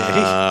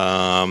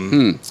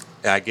 Okay.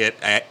 I get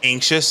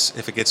anxious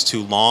if it gets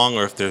too long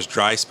or if there's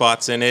dry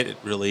spots in it. It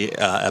really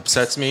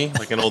upsets me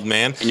like an old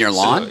man. In your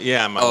lawn? So,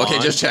 yeah, my Oh, okay,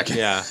 lawn. just checking.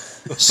 Yeah.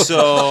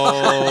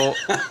 So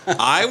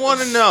I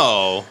want to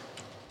know,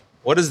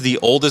 what is the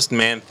oldest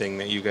man thing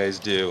that you guys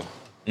do?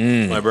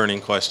 My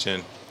burning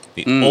question.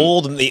 The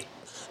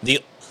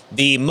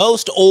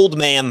most old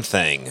man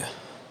thing.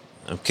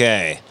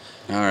 Okay.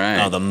 All right.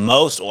 No, the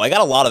most. Well, I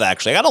got a lot of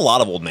actually. I got a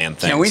lot of old man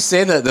things. Can we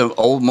say the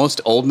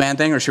most old man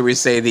thing, or should we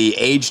say the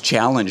age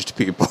challenged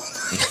people?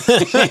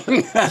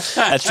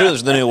 That's true.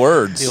 There's the new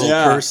words. The old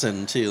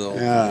person, too.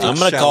 I'm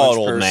gonna call it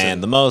old man.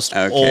 The most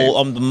Okay.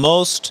 old. The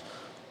most.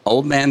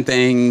 Old man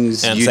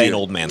things. And you say do. an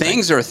old man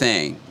things or a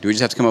thing? Do we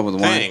just have to come up with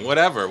one? Thing,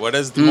 whatever. What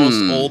is the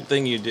most old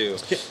thing you do?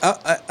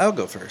 I'll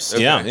go first.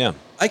 Okay. Yeah.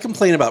 I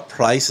complain about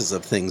prices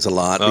of things a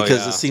lot Oh,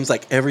 because yeah. it seems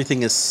like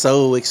everything is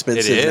so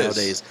expensive It is.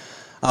 nowadays.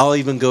 I'll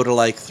even go to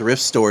like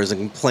thrift stores and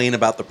complain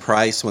about the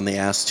price when they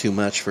ask too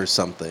much for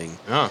something.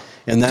 Oh.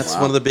 And that's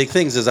one of the big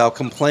things is I'll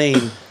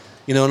complain,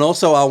 and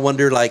also I'll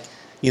wonder like,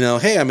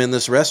 hey, I'm in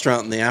this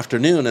restaurant in the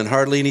afternoon and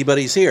hardly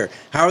anybody's here.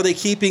 How are they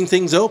keeping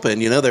things open?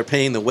 They're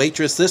paying the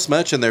waitress this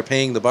much and they're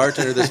paying the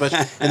bartender this much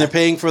and they're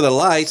paying for the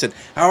lights, and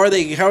how are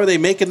they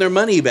making their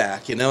money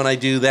back? And I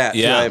do that.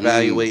 Yeah. I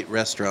evaluate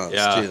restaurants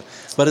Yeah. too.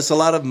 But it's a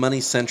lot of money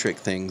centric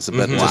things,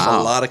 but just a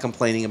Wow. lot of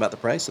complaining about the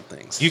price of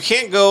things. You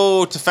can't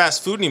go to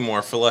fast food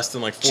anymore for less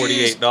than like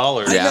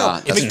 $48. I Yeah,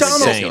 know. that's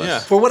McDonald's. insane. Yeah.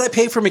 For what I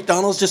pay for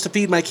McDonald's just to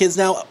feed my kids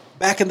now,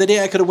 back in the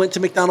day I could have went to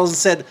McDonald's and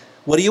said,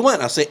 "What do you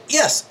want?" I'll say,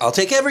 "Yes, I'll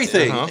take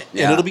everything." Uh-huh. And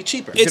Yeah. it'll be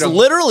cheaper. It's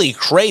literally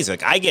crazy.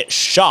 Like I get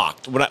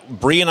shocked when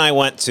Bree and I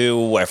went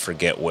to I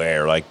forget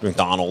where, like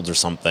McDonald's or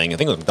something. I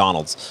think it was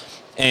McDonald's,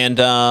 and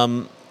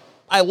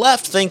I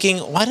left thinking,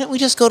 why didn't we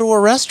just go to a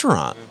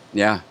restaurant?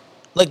 Yeah.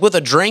 Like with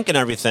a drink and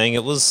everything,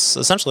 it was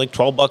essentially like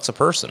 $12 a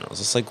person. I was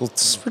just like, well,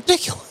 it's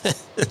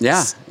ridiculous.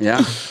 Yeah.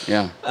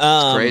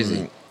 It's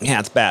crazy. Yeah,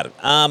 it's bad.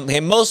 Okay,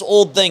 most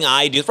old thing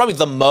I do, probably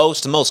the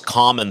most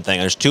common thing.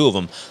 There's two of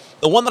them.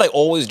 The one that I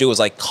always do is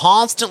I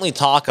constantly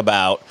talk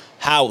about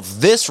how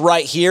this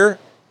right here,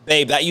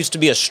 babe, that used to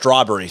be a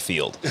strawberry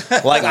field.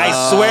 Like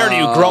I swear to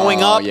you,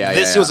 growing up, yeah,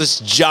 this yeah. was this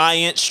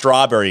giant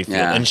strawberry field,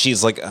 Yeah. and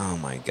she's like, "Oh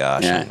my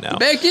gosh, Yeah. I know."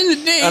 Back in the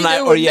day, And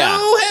there were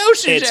no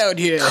houses it's out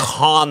here.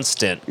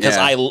 constant because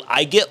Yeah.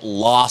 I get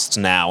lost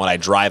now when I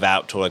drive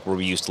out to like where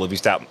we used to live. We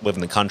used to live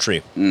in the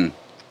country.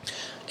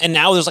 And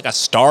now there's like a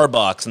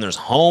Starbucks and there's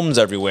homes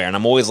everywhere. And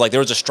I'm always like, there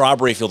was a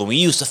strawberry field and we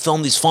used to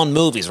film these fun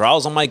movies where I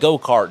was on my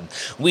go-kart. And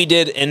we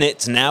did, and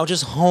it's now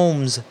just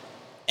homes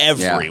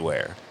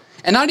everywhere.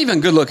 And not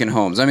even good-looking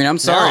homes. I mean, I'm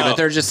sorry, No. but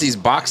they're just these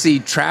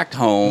boxy tract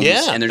homes,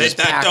 Yeah. and they're That just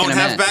packing don't them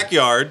have in.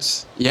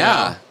 backyards.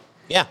 Yeah.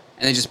 Yeah.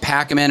 And they just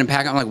pack them in and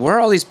pack them. I'm like, where are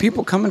all these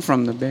people coming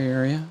from? The Bay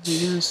Area, I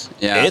guess?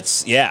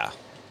 Yeah.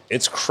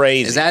 It's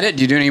crazy. Is that it?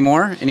 Do you do any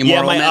more? Any more? Yeah,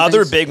 old my man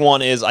other things? big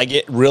one is I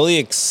get really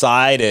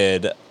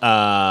excited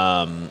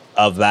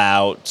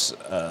about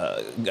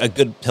a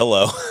good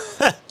pillow.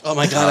 Oh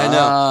my God, I know.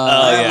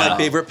 Oh, I have yeah. my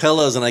favorite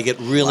pillows, and I get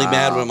really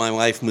mad when my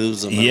wife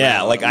moves them. Yeah,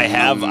 around. like I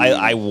have,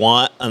 I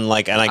want, and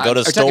I go to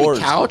Are you stores.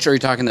 talking couch or are you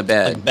talking the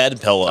bed? Like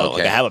bed pillow. Okay.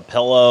 Like I have a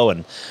pillow,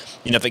 and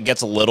if it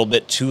gets a little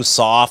bit too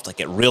soft, like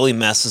it really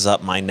messes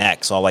up my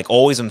neck. So I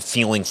always am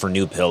feeling for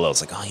new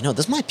pillows. Like, oh,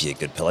 this might be a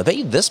good pillow. I bet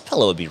you this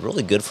pillow would be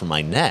really good for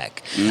my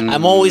neck.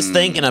 I'm always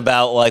thinking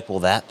about will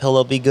that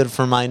pillow be good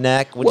for my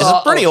neck? Which is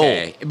pretty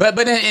old. But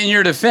in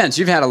your defense,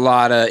 you've had a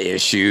lot of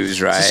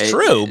issues, right? It's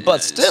true,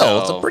 but still,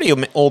 it's So- a pretty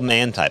old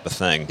man type of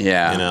thing.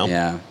 Yeah.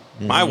 Yeah.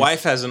 My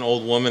wife has an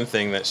old woman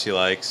thing that she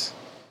likes.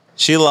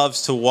 She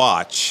loves to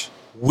watch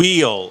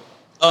Wheel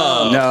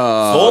of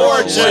No.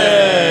 Fortune.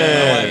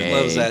 My wife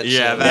loves that.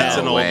 Yeah, show. that's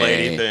No an old way.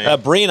 lady thing.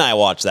 Bree and I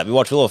watched that. We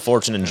watched Wheel of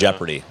Fortune and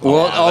Jeopardy.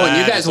 Well, Yeah, and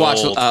you that guys is watch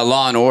old.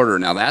 Law and Order.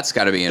 Now that's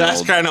got to be an That's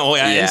old. kind of old.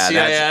 Yeah,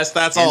 NCIS,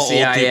 that's all old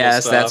people NCIS,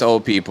 stuff. that's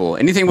old people.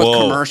 Anything with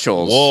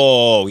commercials.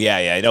 Whoa,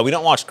 yeah. No, we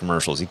don't watch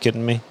commercials. You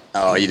kidding me?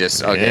 Oh, you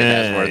just okay.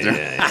 That's worth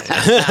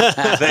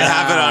it. They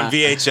have it on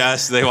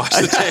VHS. They watch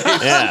the tape.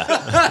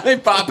 Yeah. They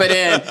pop it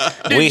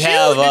in. We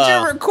have, Did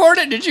you record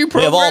it? Did you We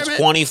program have all it?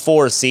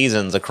 24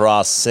 seasons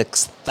across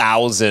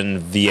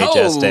 6,000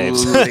 VHS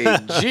tapes. Holy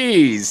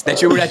jeez,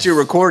 that you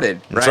recorded,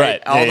 right? That's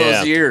right. All Yeah, those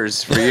yeah.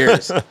 years for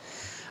years.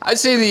 I'd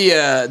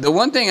say the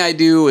one thing I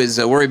do is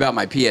worry about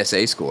my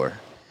PSA score.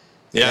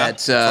 Yeah.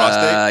 That's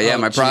Prostate? yeah, Oh,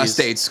 my geez.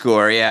 prostate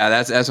score. Yeah,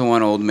 that's a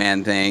one old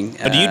man thing.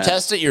 But do you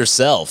test it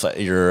yourself?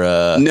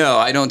 No,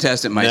 I don't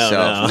test it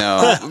myself.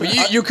 No,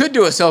 you could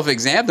do a self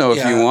exam though if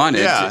Yeah. you wanted.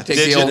 Yeah. Take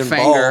Digit the old finger.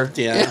 Involved,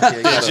 yeah.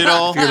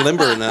 Digital. If you're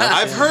limber enough.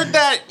 I've heard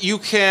that you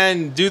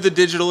can do the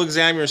digital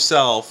exam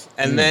yourself,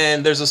 and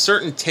then there's a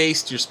certain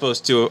taste you're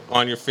supposed to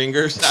on your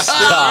fingers.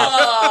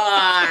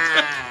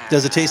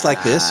 Does it taste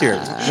like this here?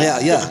 Yeah.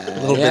 A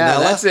little Yeah,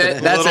 vanilla. that's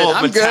it. That's little it.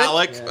 I'm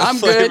metallic good. I'm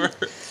flavor.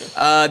 good.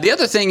 The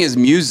other thing is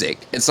music.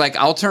 It's like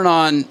I'll turn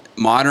on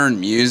modern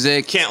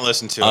music. Can't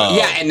listen to Oh. it.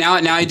 Yeah, and now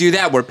I do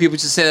that where people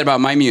just say that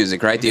about my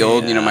music, right? The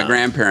old, my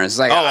grandparents. It's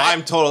like, Oh,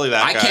 I'm totally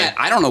that I guy. can't.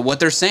 I don't know what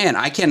they're saying.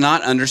 I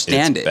cannot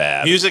understand It's it.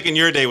 bad. Music in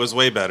your day was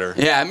way better.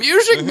 Yeah,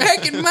 music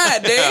back in my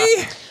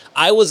day.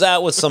 I was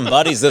out with some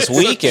buddies this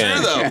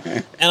weekend, True,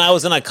 though. and I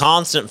was in a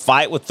constant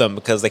fight with them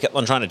because they kept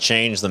on trying to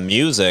change the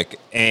music,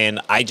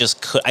 and I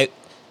just could.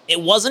 It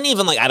wasn't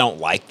even like I don't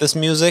like this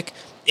music.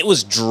 It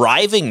was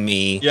driving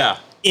me Yeah.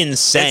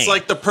 insane. It's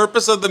like the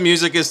purpose of the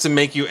music is to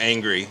make you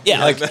angry.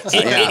 Yeah, like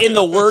in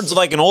the words of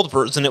like an old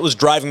person, it was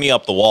driving me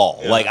up the wall.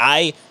 Yeah. Like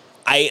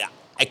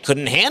I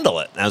couldn't handle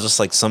it. And I was just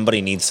like,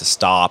 somebody needs to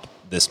stop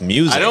this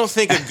music. I don't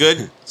think a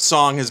good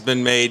song has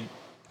been made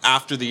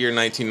after the year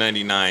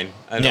 1999.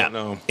 I don't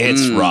know.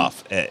 It's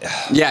rough.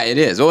 Yeah, it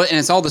is. Well, and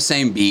it's all the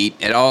same beat.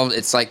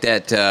 It's like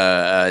that.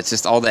 It's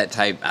just all that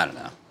type. I don't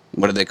know.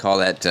 What do they call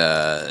that?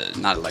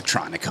 Not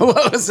electronic.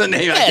 What was the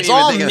name? I Yeah, can't it's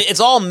even all think of- it's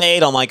all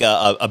made on like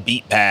a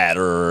beat pad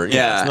or it's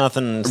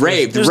nothing.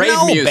 Rave there's rave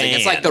no music. band.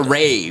 It's like the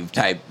rave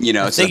type. It's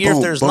I like figure if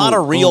boom, there's boom, not a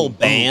real boom,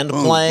 band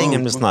boom, playing, boom,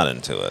 I'm just not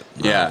into it.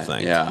 I Yeah, don't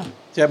think. yeah.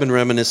 See, I've been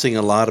reminiscing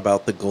a lot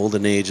about the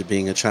golden age of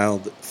being a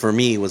child. For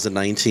me, was the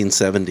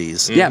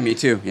 1970s. Yeah, me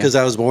too. Yeah. Because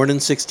I was born in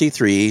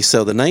 '63,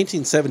 so the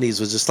 1970s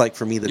was just like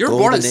for me the You were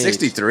golden born in age.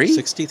 63?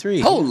 63.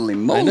 Holy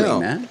moly, I know.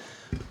 man!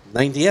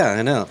 Yeah,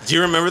 I know. Do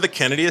you remember the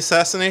Kennedy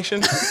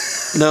assassination?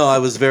 No, I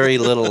was very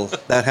little.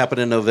 That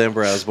happened in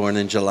November. I was born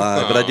in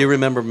July, but I do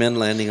remember men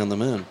landing on the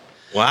moon.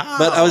 Wow.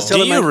 But I was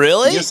telling you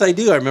really? Yes, I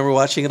do. I remember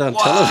watching it on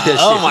television.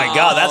 Oh my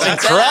god, that's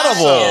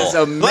incredible. It's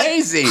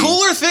amazing. Like,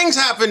 cooler things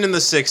happened in the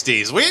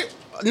 60s.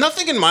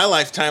 Nothing in my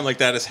lifetime like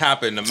that has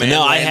happened. A man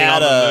No, I landing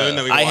had on the moon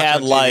that we I watch had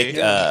on like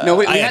TV. No,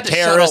 we I had had the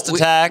terrorist shuttle,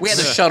 attacks. We had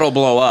the shuttle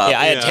blow up. Yeah,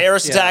 I had Yeah.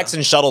 terrorist Yeah. attacks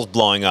and shuttles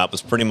blowing up.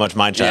 Was pretty much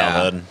my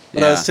childhood.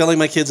 But I was telling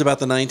my kids about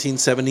the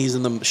 1970s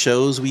and the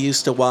shows we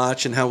used to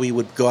watch and how we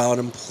would go out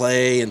and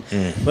play. And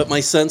But my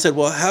son said,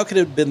 well, how could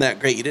it have been that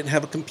great? You didn't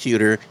have a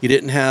computer. You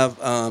didn't have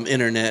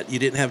internet. You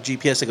didn't have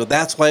GPS. I go,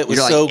 that's why it was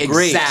You're so like,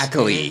 great.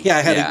 exactly.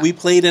 Yeah, we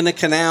played in a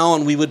canal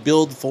and we would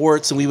build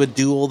forts and we would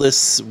do all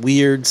this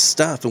weird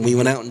stuff. And we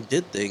went out and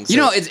did things. You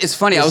So know, it's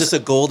funny. it I was was just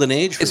a golden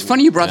age for It's me.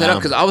 funny you brought that Yeah. up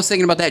because I was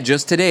thinking about that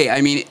just today.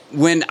 I mean,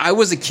 when I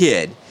was a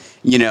kid,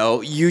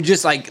 you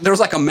just like there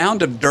was like a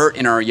mound of dirt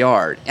in our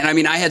yard, and I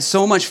mean, I had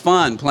so much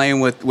fun playing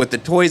with the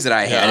toys that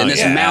I had, Oh, and this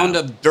yeah. mound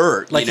of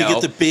dirt. Like you know?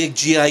 get the big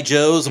GI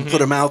Joes and put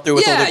them out there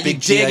with all yeah, the you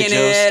big dig GI in Joe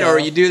it, stuff. or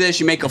you do this,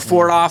 you make a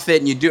fort off it,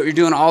 and you're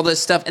doing all this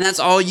stuff, and that's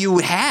all you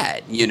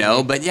had,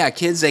 But yeah,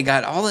 kids, they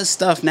got all this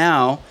stuff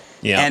now.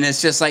 Yeah. And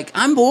it's just like,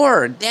 I'm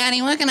bored.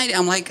 Daddy, what can I do?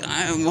 I'm like,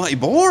 what,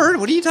 bored?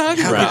 What are you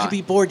talking How about? could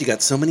you be bored? You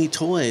got so many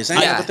toys. I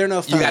know, but they're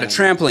no fun. You got a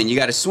trampoline, you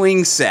got a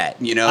swing set,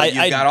 you've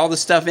got all the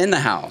stuff in the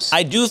house.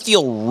 I do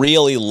feel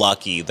really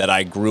lucky that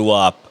I grew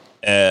up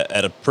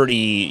at a pretty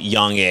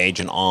young age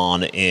and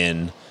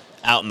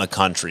out in the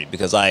country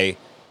because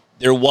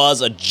there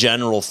was a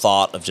general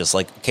thought of just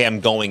like, okay, I'm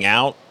going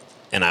out,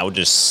 and I would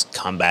just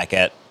come back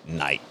at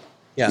night.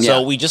 Yeah.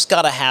 So we just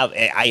got to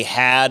I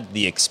had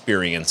the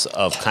experience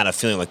of kind of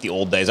feeling like the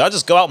old days. I'll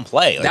just go out and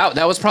play. Like,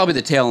 That was probably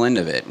the tail end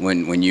of it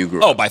when you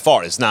grew oh, up. by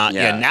far. It's not.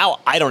 Yeah. Yeah. Now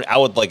I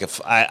would like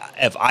if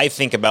I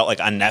think about like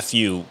a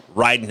nephew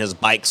riding his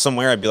bike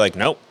somewhere, I'd be like,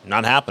 nope,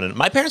 not happening.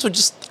 My parents would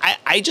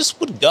I just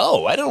would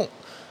go. I don't.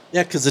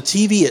 Yeah, because the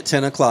TV at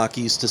 10 o'clock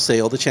used to say,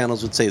 all the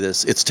channels would say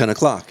this, it's 10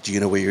 o'clock. Do you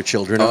know where your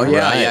children Oh, are?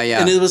 yeah,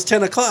 yeah. And it was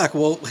 10 o'clock.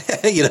 Well,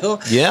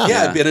 Yeah.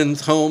 I'd been in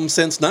home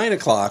since 9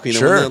 o'clock.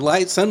 Sure. When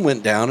the sun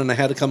went down and I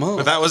had to come home.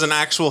 But that was an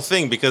actual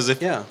thing because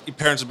if Yeah. your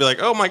parents would be like,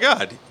 "Oh my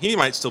God, he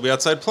might still be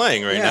outside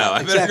playing right now. I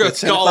better exactly. go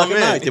It's 10 call o'clock him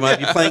at in." night. They might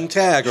be playing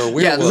tag or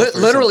Yeah, werewolf or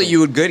literally, something. you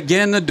would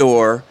get in the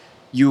door,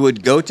 you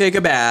would go take a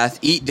bath,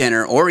 eat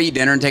dinner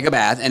and take a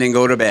bath, and then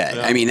go to bed.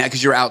 Yeah. I mean,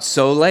 because you're out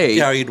so late.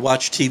 Yeah, or you'd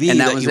watch TV And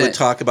that that was you would it.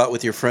 talk about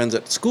with your friends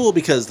at school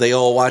because they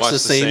all watch the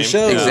same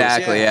shows.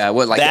 Exactly, yeah.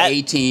 What, like That-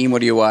 A-Team?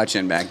 What are you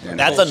watching back then?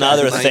 That's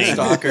another Night thing.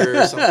 Stalker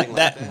or something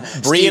like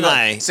that. Bree and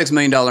I. $6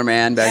 Million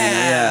Man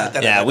back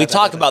then. Yeah, we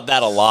talk about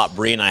that a lot,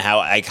 Bree and I,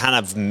 how I kind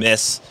of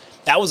miss.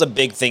 That was a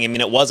big thing. I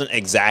mean, it wasn't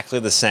exactly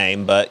the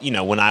same, but,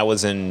 when I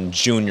was in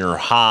junior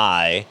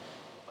high,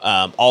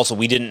 Also,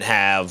 we didn't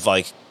have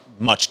like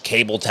much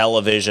cable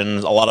television.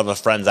 A lot of our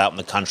friends out in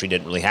the country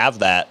didn't really have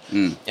that,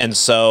 and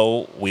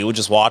so we would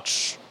just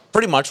watch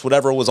pretty much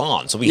whatever was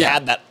on. So we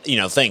had that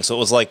thing. So it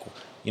was like.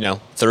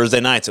 Thursday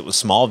nights it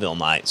was Smallville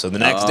night. So the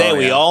next day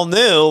we all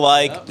knew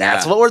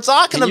that's what we're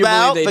talking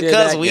about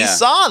because we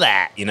saw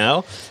that.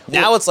 Now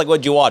it's like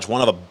what'd you watch?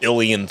 One of a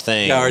billion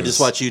things. Yeah, or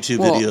just watch YouTube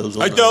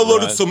videos. I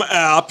downloaded some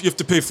app. You have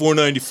to pay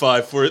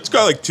 $4.95 for it. It's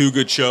got like 2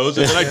 good shows,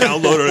 and then I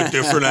downloaded a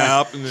different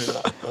app. And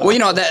then...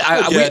 Well, that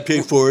I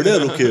pay for it. I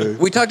don't care.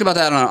 We talked about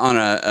that on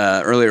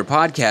a earlier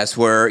podcast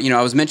where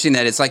I was mentioning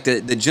that it's like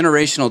the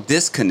generational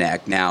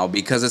disconnect now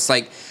because it's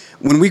like.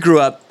 When we grew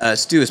up,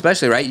 Stu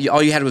especially, right?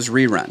 All you had was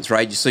reruns,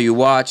 right? So you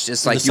watched,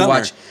 it's like you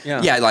watch,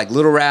 like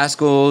Little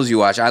Rascals, you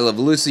watch I Love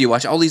Lucy, you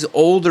watch all these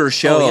older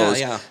shows.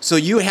 So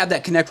you had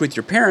that connect with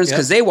your parents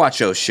because they watch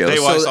those shows.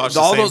 So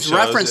all those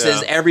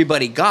references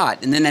everybody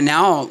got. And then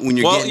now when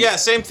you're getting...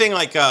 same thing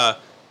like...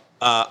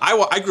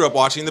 I grew up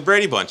watching the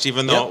Brady Bunch,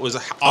 even though it was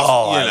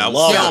I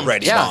love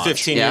Brady Bunch.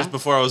 15 years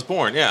before I was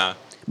born. Yeah.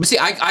 But see,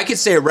 I could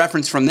say a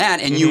reference from that,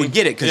 and you would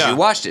get it because you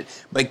watched it.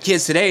 But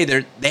kids today,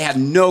 they have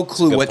no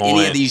clue what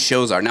any of these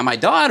shows are. Now, my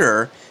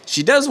daughter,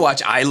 she does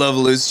watch I Love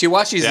Lucy. She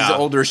watches these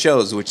older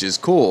shows, which is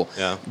cool.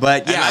 Yeah.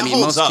 But and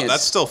most kids.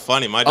 That's still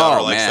funny. My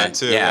daughter likes that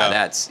too. Yeah,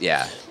 that's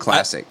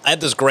classic. I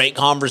had this great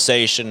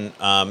conversation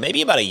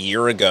maybe about a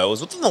year ago. It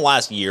was within the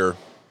last year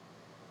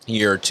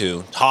or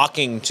two,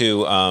 talking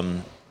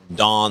to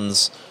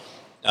Dawn's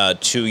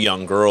 2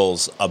 young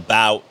girls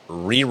about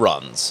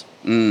reruns,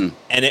 and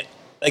it.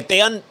 Like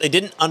they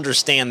didn't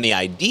understand the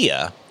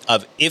idea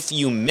of if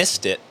you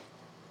missed it,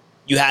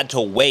 you had to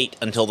wait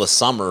until the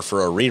summer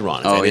for a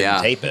rerun if they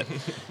didn't tape it.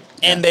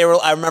 And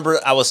I remember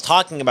I was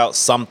talking about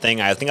something.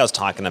 I think I was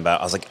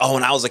like,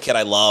 when I was a kid,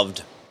 I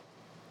loved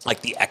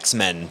like the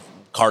X-Men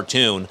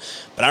cartoon,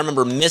 but I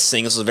remember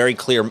missing. This was a very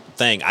clear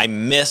thing. I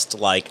missed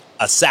like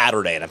a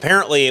Saturday, and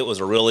apparently it was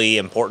a really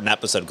important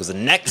episode because the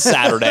next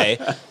Saturday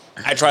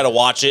I tried to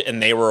watch it, and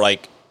they were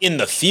like. In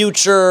the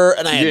future,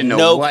 and I had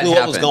no clue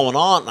what was going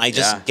on, and I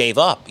just gave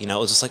up. It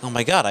was just like, oh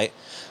my God,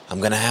 I'm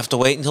going to have to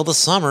wait until the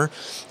summer.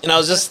 And I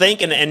was just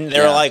thinking, and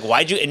they were like,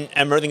 why'd you, and I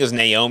remember thinking it was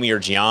Naomi or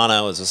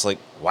Gianna, was just like,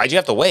 why'd you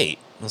have to wait?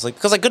 I was like,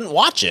 because I couldn't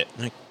watch it.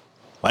 I'm like,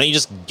 why don't you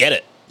just get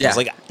it? I was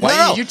like,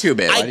 why did you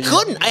YouTube it? I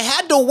couldn't. I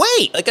had to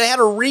wait. Like, I had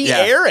to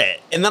re-air it.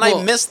 And then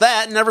I missed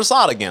that and never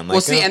saw it again.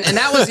 Like, and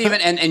that was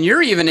even, and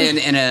you're even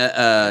in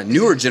a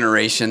newer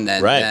generation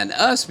than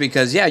us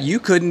because, you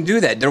couldn't do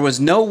that. There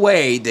was no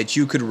way that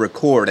you could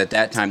record at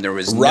that time. There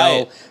was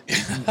no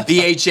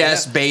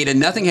VHS, beta.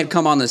 Nothing had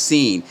come on the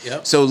scene.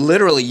 Yep. So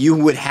literally, you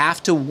would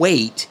have to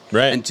wait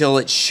until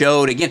it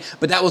showed again.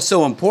 But that was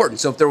so important.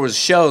 So if there was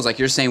shows, like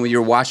you're saying, when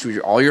you're watching,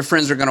 all your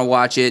friends are going to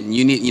watch it, and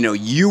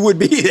you would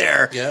be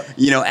there,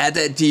 at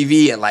that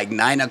TV at like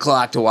 9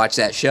 o'clock to watch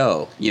that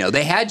show.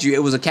 They had you.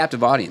 It was a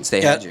captive audience.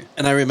 They had you.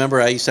 And I remember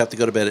I used to have to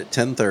go to bed at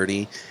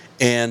 10:30,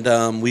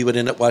 and we would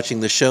end up watching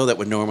the show that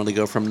would normally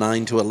go from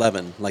 9 to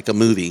 11, like a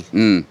movie.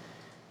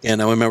 And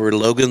I remember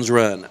Logan's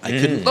Run. I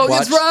couldn't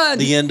watch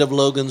the end of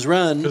Logan's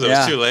Run because it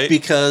was too late.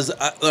 Because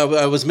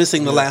I was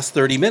missing the last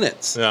 30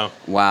 minutes. Yeah.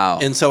 Wow.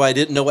 And so I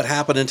didn't know what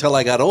happened until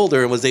I got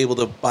older and was able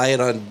to buy it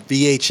on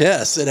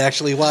VHS and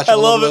actually watch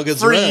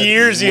Logan's Run. For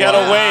years you had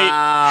to wait.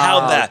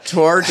 How'd that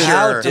torture?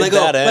 How did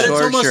that end? But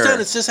it's almost done.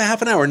 It's just a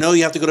half an hour. No,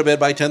 you have to go to bed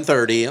by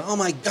 10:30. Oh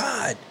my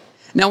God.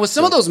 Now, with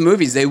some of those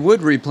movies, they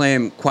would replay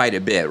them quite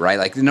a bit, right?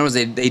 Like, in other words,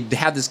 they'd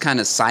have this kind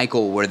of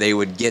cycle where they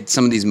would get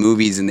some of these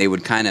movies and they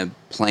would kind of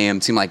play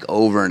them, seem like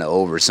over and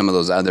over, some of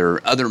those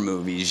other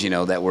movies,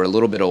 that were a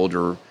little bit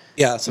older.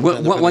 Yeah.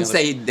 Once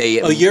they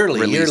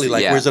yearly,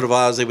 like Wizard of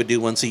Oz, they would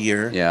do once a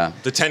year. Yeah.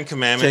 The Ten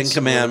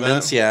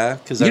Commandments. Yeah.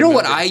 You know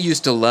what I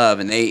used to love,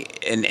 and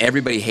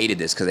everybody hated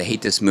this because they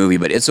hate this movie,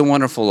 but It's a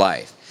Wonderful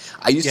Life.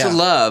 I used to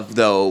love,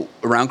 though,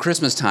 around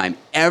Christmas time,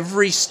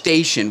 every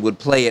station would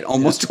play it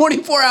almost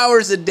 24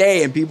 hours a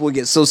day, and people would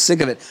get so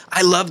sick of it.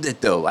 I loved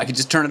it, though. I could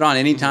just turn it on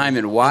anytime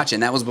and watch,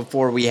 and that was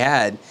before we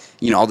had,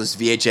 all this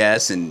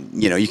VHS,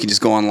 and, you can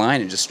just go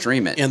online and just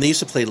stream it. And they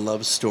used to play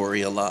Love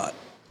Story a lot.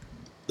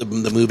 The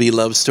movie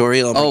Love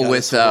Story. Oh, my God,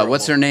 with,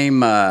 what's her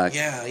name?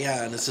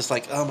 Yeah, and it's just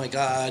like, oh, my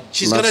God,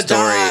 she's going to Story.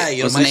 die.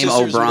 What's my her name?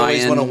 sisters would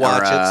always want to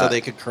watch or, it so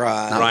they could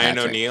cry. Ryan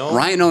O'Neal?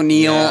 Ryan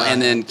O'Neal,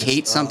 and then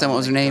Kate something. What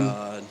was her name?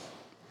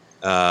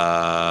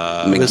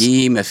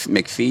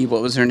 McPhee,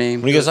 what was her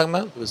name? What are you guys talking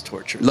about? It was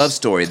torturous. Love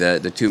Story,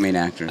 the 2 main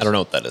actors. I don't know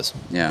what that is.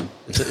 Yeah.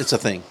 It's a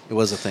thing. It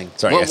was a thing.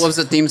 Sorry, what was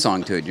the theme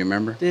song to it? Do you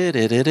remember? Yeah.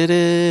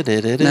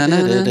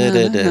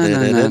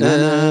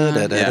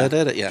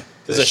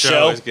 The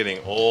show is getting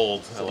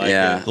old. I like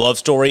it. Love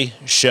Story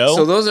show.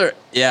 So those are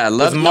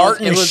With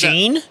Martin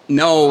Sheen?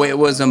 No, it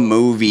was a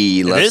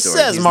movie. Love This Story.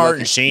 says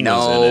Martin Sheen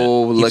was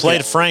in it. He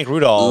played Frank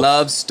Rudolph.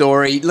 Love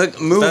Story.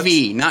 Look,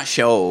 movie, not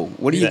show.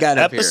 What do you got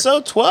up here?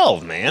 Episode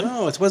 12, man.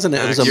 No, it wasn't.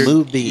 It was a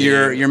movie.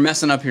 You're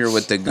messing up here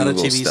with the Not a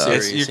Google TV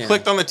stuff. series. You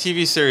clicked on the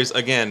TV series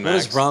again, What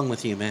Max. is wrong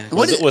with you, man?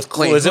 Was it with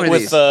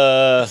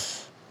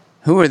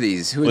Who are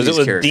these? was it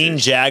with Dean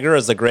Jagger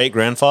as the great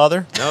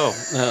grandfather? No.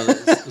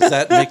 Was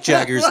that Mick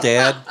Jagger's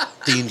dad?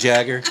 Dean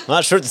Jagger. I'm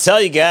not sure what to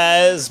tell you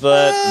guys,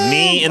 but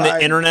me and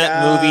the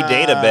Internet Movie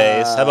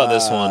Database. How about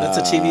this one? That's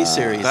a TV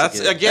series. That's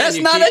again. again. That's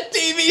you not keep- a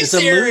TV It's a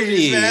series,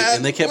 movie, man.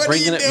 and they kept What are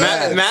bringing you it doing?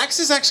 back. Max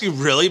is actually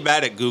really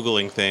bad at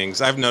Googling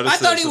things. I've noticed. I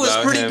thought this he was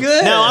about pretty him.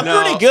 good. No, I'm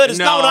No, pretty good. It's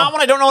no. not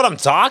when I don't know what I'm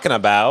talking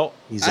about.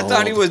 He's I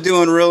thought he old. was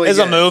doing really It's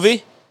good. a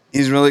movie.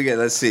 He's really good.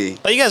 Let's see.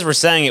 But you guys were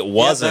saying it Yeah,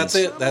 wasn't. that's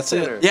it. That's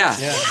it. Yeah.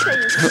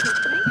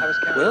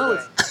 Well,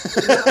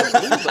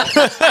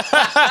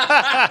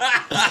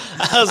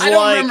 I was I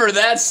don't remember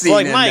that scene.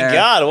 Like, in my there.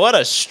 God, what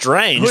a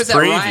strange Who is that?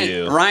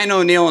 preview. Ryan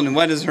O'Neal, and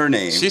what is her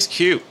name? She's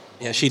cute.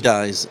 Yeah, she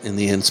dies in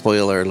the end.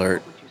 Spoiler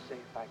alert.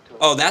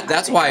 Oh,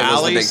 that's why it was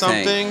Allie the big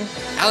something. thing.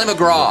 Allie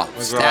McGraw.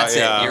 That's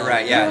yeah. it. You're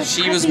right. Yeah,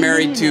 she was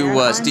married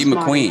to Steve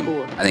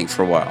McQueen, I think,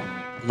 for a while.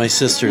 My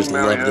sisters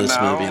loved this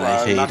movie, and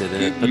I hated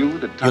it. But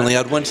you only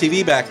had one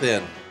TV back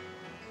then.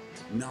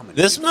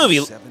 This movie,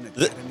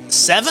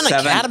 seven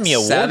Academy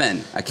Awards.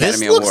 Seven Academy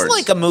This looks Awards.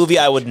 like a movie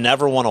I would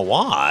never want to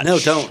watch. No,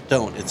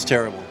 don't. It's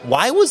terrible.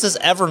 Why was this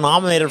ever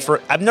nominated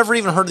for? I've never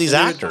even heard of these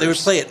actors. They would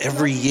play it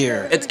every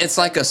year. It's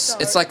like a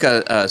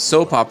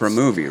soap opera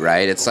movie,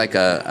 right? It's like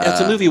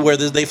It's a movie where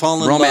they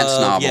fall in romance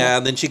love. novel. Yeah,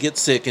 and then she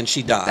gets sick and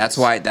she dies. That's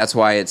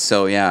why it's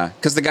so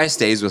because the guy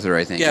stays with her,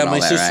 I think. Yeah, and all my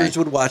that, sisters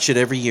right? would watch it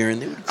every year,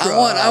 and they would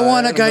cry. I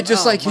want a guy And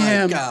just like my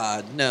him.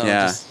 God, no.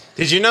 Yeah. just-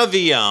 Did you know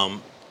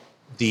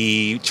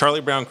the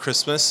Charlie Brown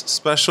Christmas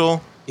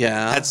special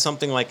yeah. had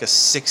something like a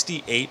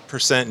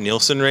 68%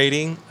 Nielsen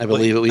rating? I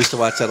believe it. We used to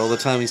watch that all the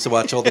time. We used to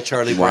watch all the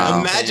Charlie Wow. Brown.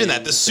 Imagine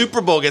that. The Super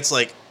Bowl gets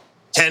like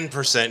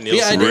 10% Nielsen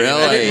Yeah, I rating. didn't, I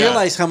Really? didn't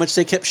realize how much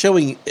they kept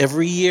showing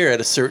every year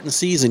at a certain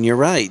season. You're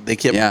right. They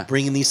kept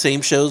bringing these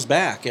same shows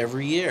back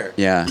every year.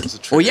 Yeah. a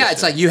Well, yeah, tradition.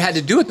 it's like you had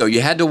to do it though.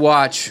 You had to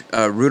watch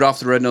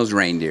Rudolph the Red-Nosed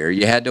Reindeer.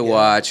 You had to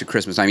watch A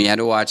Christmas Time. You had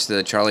to watch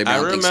the Charlie I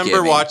Brown remember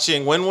Thanksgiving.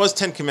 watching, when was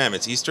 10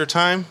 Commandments? Easter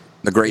time?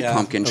 The Great Yeah.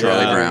 Pumpkin,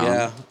 Charlie Yeah. Brown.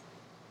 Yeah,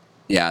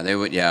 Yeah, they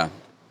would. Yeah.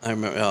 I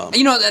remember.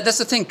 You know, that's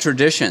the thing.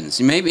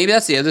 Traditions. Maybe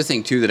that's the other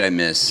thing too that I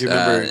miss. Do you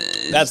remember-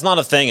 That's not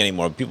a thing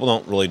anymore. People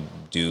don't really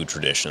do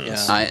traditions.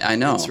 Yeah. I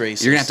know. It's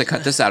racist. You're gonna have to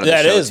cut this out of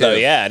Yeah, the it show is though.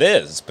 too. Yeah, it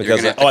is because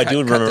gonna have to I cut do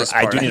remember. this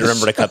I part do out need of to the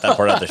remember to cut that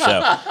part out of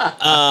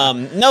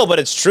the show. No, but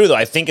it's true though.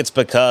 I think it's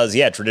because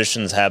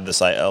traditions have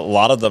this. A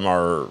lot of them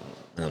are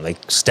they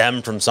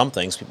stem from some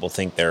things. People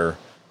think they're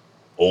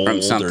old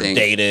or something.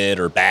 dated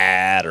or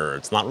bad or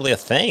it's not really a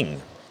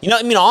thing.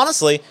 I mean,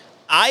 honestly,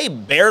 I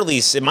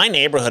barely see my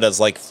neighborhood has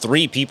like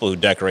 3 people who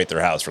decorate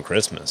their house for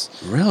Christmas.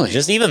 Really?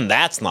 Just even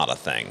that's not a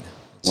thing.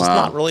 It's just Wow.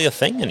 not really a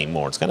thing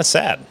anymore. It's kind of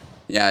sad.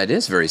 Yeah, it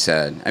is very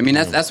sad. I mean,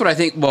 that's what I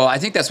think. Well, I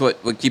think that's what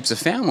keeps a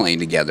family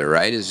together,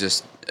 right? Is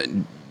just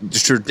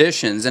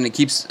traditions, and it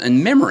keeps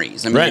and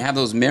memories. I mean, Right. you have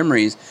those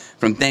memories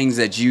from things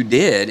that you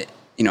did,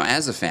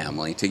 as a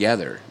family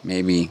together.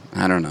 Maybe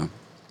I don't know.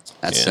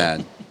 That's Yeah.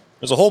 sad.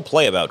 There's a whole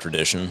play about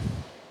tradition.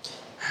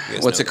 You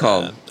guys What's know it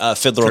called? that.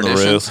 Fiddler on the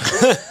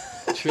Traditions?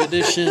 Roof.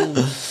 Tradition.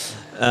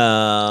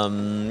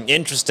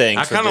 Interesting.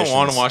 I kind of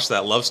want to traditions. watch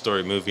that love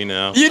story movie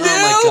now. You do?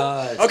 Oh my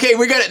God. Okay,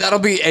 we got it. That'll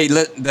be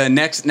the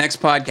next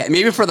podcast.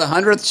 Maybe for the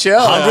 100th show.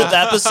 100th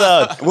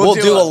episode. We'll We'll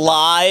do do a- a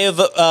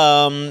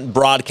live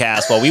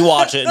broadcast while we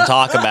watch it and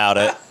talk about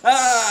it.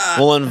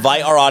 We'll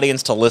invite our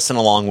audience to listen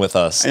along with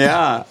us.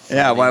 Yeah,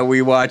 while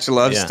we watch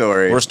Love Yeah.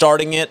 Story. We're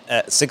starting it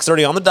at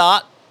 6:30 on the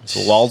dot. So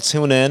we'll all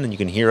tune in and you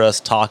can hear us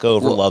talk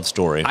over Well, Love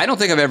Story. I don't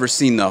think I've ever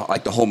seen the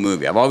whole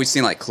movie. I've always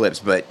seen like clips,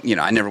 but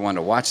I never wanted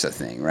to watch the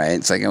thing. Right?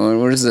 It's like,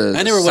 where's the?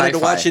 I never wanted to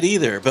sci-fi? watch it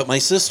either, but my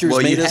sisters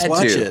Well, made you us had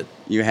watch to. it.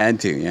 You had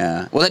to,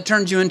 yeah. Well, that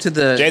turned you into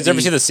the. Did you guys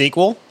ever see the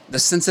sequel? the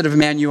sensitive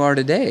man you are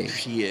today?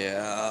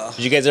 Yeah.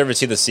 Did you guys ever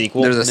see the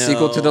sequel? There's a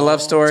sequel to the Love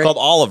Story. It's called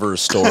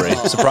Oliver's Story.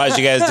 Surprised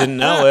you guys didn't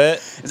know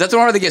it. Is that the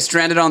one where they get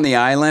stranded on the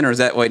island, or is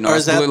that no? Or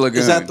It's is Blue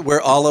Lagoon. that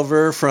where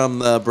Oliver from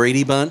the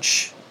Brady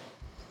Bunch?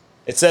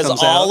 It says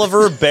Comes out.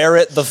 Oliver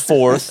Barrett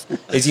IV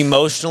is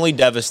emotionally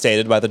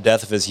devastated by the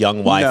death of his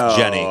young wife, No.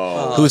 Jenny,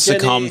 Oh, who Jenny.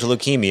 succumbed to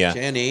leukemia.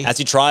 Jenny. As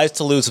he tries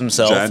to lose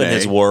himself in Jenny.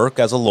 his work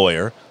as a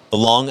lawyer, the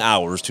long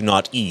hours do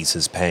not ease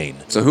his pain.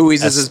 So who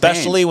eases his pain?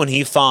 Especially when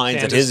he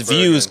finds that his Candace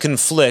views Bergen.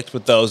 conflict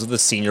with those of the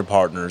senior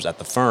partners at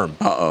the firm.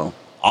 Uh-oh.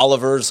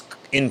 Oliver's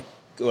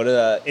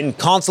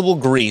inconsolable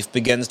grief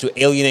begins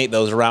to alienate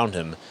those around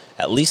him,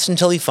 at least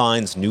until he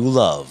finds new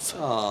love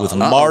with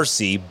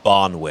Marcy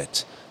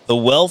Bonwit, the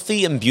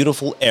wealthy and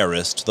beautiful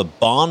heiress to the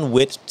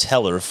Bonwit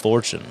Teller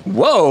fortune.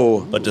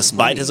 Whoa. But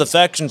despite his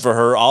affection for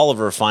her,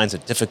 Oliver finds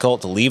it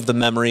difficult to leave the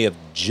memory of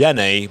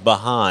Jenny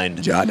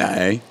behind,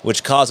 Johnny.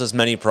 which causes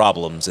many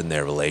problems in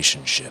their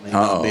relationship. Be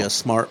a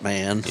smart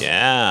man.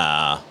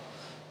 Yeah.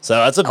 So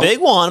that's a big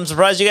one. I'm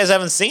surprised you guys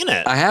haven't seen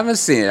it. I haven't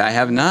seen it. I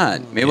have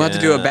not. Maybe we'll have to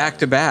do a Yeah.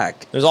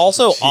 back-to-back. There's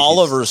also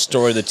Oliver's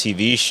Story, the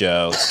TV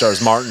show. It stars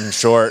Martin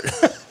Short.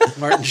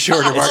 Martin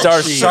Short or It Martin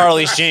stars Sheen.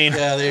 Charlie Sheen.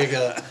 Yeah, there you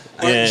go.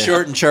 Yeah.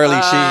 Short and Charlie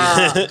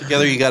Sheen.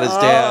 Together you got his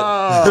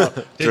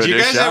dad. Did you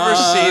guys ever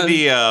Tradition.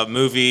 see the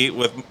movie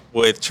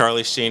with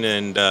Charlie Sheen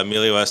and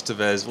Emilio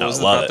Estevez? What was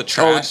it love about it. the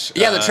trash?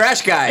 Yeah, the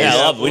trash guys. Yeah, I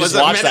love it. We Was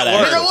just it watched Men that.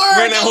 at actually. Work?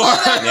 Men at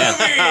Work.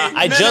 Yeah.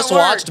 I Men just at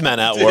Work. watched Men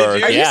at Did Work.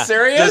 you? Are you yeah.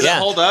 serious? Does Yeah. it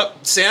hold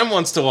up? Sam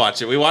wants to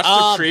watch it. We watched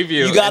the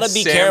preview. You got to and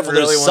be Sam careful.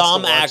 really There's wants to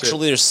some watch it.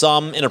 actually. There's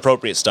some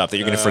inappropriate stuff that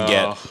you're going to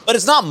forget, Oh. but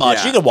it's not much.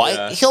 Yeah. You can watch.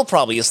 Yeah. He'll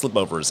probably slip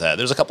over his head.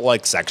 There's a couple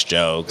like sex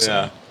jokes.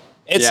 Yeah. and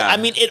It's. Yeah. I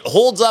mean, it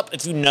holds up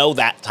if you know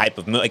that type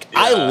of movie. Like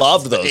I Yeah.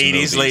 loved those 80s,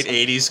 movies. late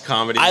 80s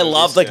comedy. I movies,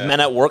 loved like yeah. Men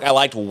at Work. I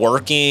liked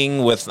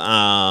Working with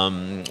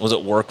was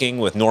it Working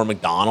with Norm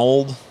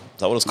Macdonald? Is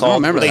that what it's called?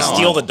 remember Where they that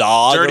steal one. the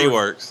dog. Dirty or-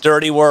 Works.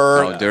 Dirty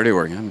Work. Oh, Dirty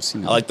Work. I haven't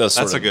seen that. I like those.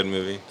 That's sort a of, good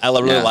movie. I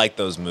really Yeah. like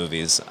those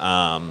movies. So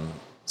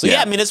Yeah.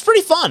 yeah, I mean, it's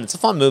pretty fun. It's a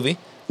fun movie.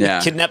 Yeah.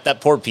 Kidnap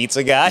that poor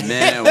pizza guy.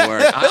 Men at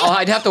Work.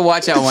 I'd have to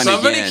watch that one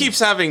Somebody again. keeps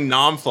having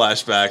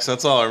flashbacks.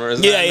 That's all I remember.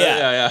 Isn't Yeah,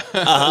 that-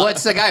 yeah. Well,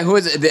 it's the guy who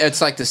is it?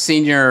 It's like the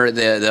senior,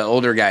 the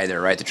older guy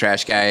there, right? The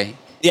trash guy.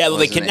 Yeah, well,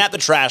 they What's his kidnap the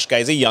trash guy.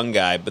 He's a young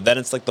guy, but then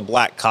it's like the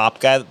black cop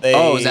guy that they.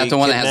 Oh, is that the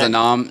one that has the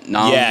kidnap.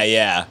 nom? Yeah,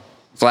 yeah.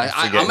 Flash.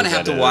 I I'm forget gonna who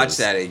have to that watch is.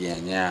 that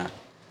again. Yeah.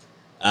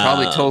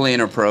 Probably totally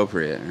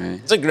inappropriate, right?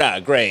 It's a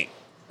great.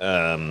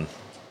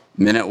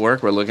 Men at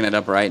Work. We're looking it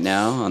up right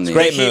now on the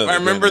great movie. I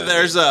remember Good movie.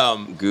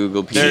 there's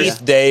Google.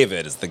 Keith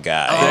David is the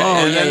guy. Oh,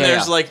 and yeah, then yeah,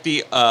 there's yeah. like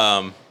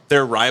the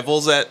their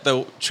rivals at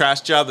the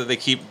trash job that they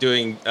keep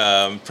doing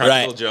practical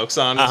Right. jokes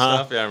on and Uh-huh.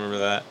 stuff. Yeah, I remember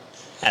that.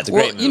 That's a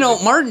Well, great movie. you know,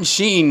 Martin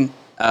Sheen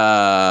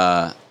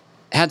had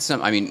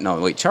some. I mean, no,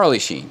 wait, Charlie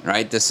Sheen,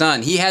 right? The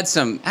son. He had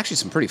some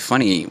pretty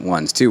funny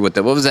ones too. With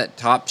the what was that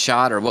Top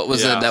Shot or what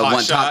was Yeah, it? That Hot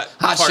one Shot,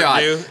 Hot Part Shot.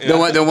 Two, The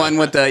yeah. one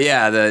with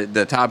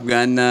the Top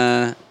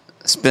Gun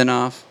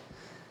spinoff.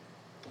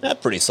 That's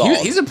pretty solid.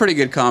 He's a pretty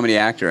good comedy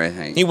actor, I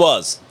think. He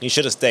was. He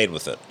should have stayed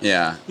with it.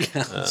 Yeah.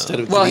 Instead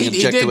of Well, getting he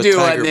injected did with do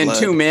tiger it in blood.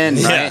 2 Men,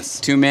 right? Yes.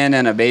 2 Men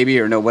and a Baby,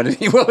 or no? What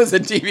was the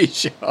TV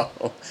show?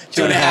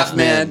 Two and a Half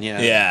Men. Yeah.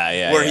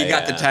 Yeah. Where yeah, he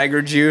got the yeah.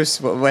 tiger juice.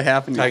 What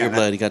happened? Tiger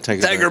blood. He got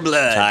tiger, Tiger blood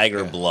blood.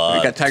 Tiger blood.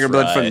 We got tiger that's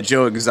blood from right.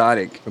 Joe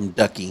Exotic. from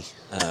Ducky.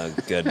 Oh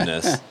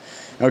goodness.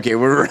 Okay,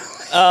 we're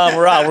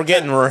We're out.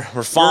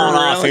 We're falling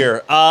off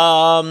here.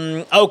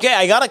 Okay,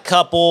 I got a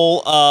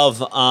couple of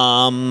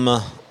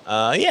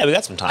yeah, we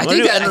got some time. I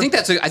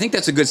think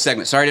that's a good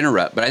segment. Sorry to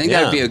interrupt, but I think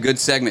that would be Yeah. a good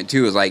segment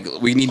too. Is like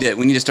we need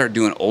to start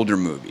doing older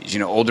movies,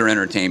 older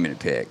entertainment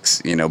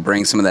picks.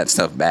 Bring some of that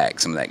stuff back,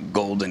 some of that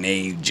golden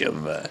age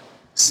of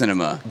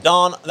cinema.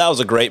 Don, that was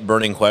a great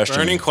burning question.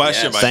 Burning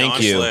question Yes. by Thank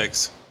Don you.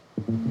 Schlicks.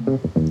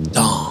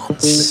 Don. I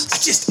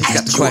just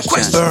asked you a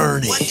question.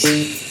 Burning.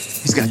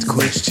 He's got the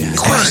question.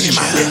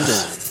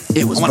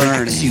 It was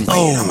burning.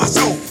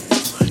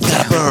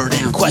 Got a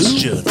burning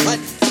question.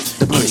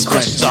 The burning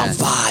Question's on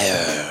question.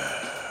 fire.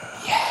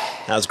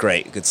 Yeah. That was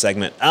great. Good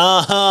segment.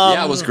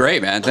 Yeah, it was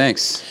great, man.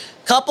 Thanks.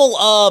 Couple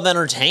of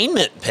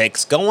entertainment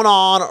picks going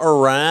on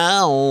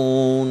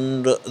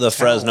around the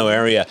Fresno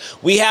area.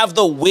 We have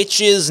the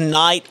Witches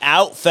Night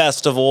Out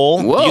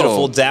Festival. Whoa.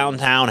 Beautiful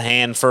downtown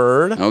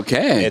Hanford.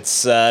 Okay.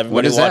 It's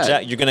everybody is watch that?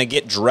 out. You're gonna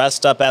get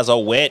dressed up as a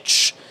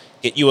witch.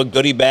 Get you a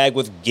goodie bag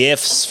with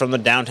gifts from the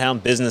downtown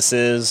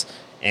businesses,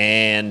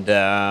 and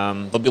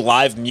there'll be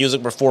live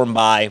music performed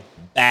by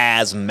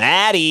Baz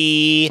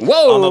Matty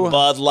Whoa. on the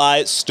Bud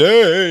Light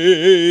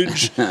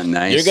stage.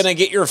 Nice. You're gonna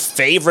get your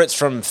favorites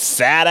from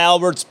Fat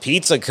Albert's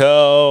Pizza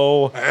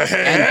Co.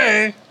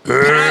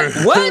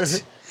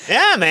 What?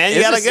 Yeah, man,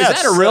 you gotta Is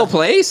guess. that a real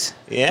place?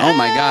 Yeah. Oh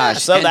my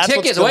gosh. So And that's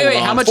tickets. what's going Wait,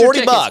 on. how much are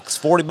tickets?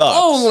 $40. $40.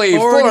 Only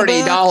 $40.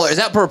 $40. Is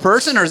that per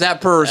person or is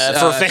that per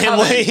for family?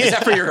 coven? Is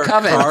that for your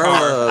coven?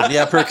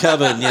 Yeah, per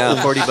coven. Yeah,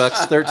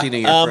 $40. 13 of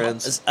your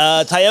friends.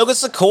 Tioga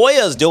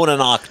Sequoia is doing an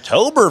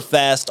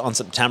Oktoberfest on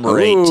September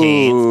Ooh.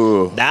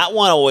 18th. That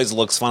one always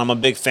looks fun. I'm a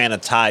big fan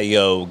of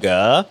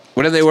Tioga.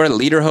 What do they wear?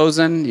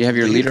 Lederhosen? You have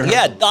your Lederhosen?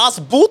 Yeah, Das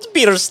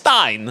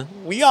Bootbierstein.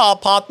 We are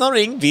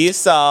partnering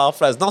with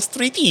Fresno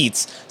Street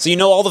Eats. So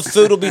all the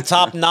food will be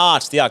top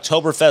notch. The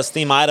Oktoberfest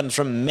theme items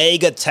from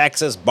Mega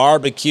Texas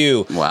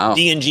Barbecue. Wow.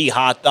 D&G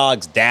hot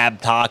dogs,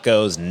 dab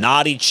tacos,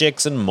 naughty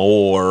chicks, and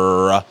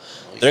more.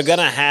 They're going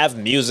to have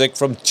music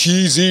from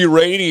TZ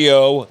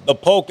Radio, the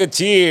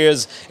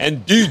Polketeers,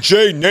 and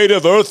DJ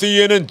Native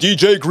Earthian and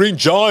DJ Green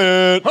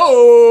Giant.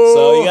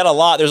 So you got a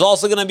lot. There's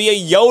also going to be a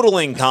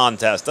yodeling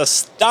contest, a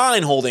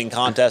Stein holding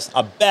contest,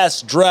 a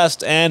best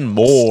dressed, and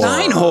more.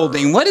 Stein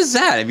holding. What is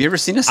that? Have you ever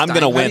seen a Stein? I'm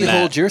gonna How win do you that.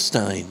 hold your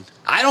Stein?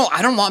 I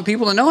don't want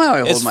people to know how I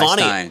hold It's my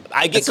funny. Stein.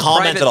 I get It's a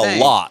commented private a thing.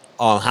 lot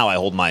on how I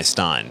hold my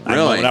Stein.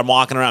 Really? When I'm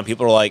walking around,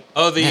 people are like,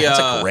 Oh, the, "Man, that's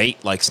a uh, great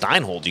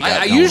Stein hold you got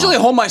I going usually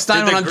on." hold my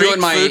Stein Did when the I'm Greek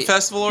doing my food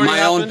festival already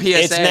my own happen? PSA.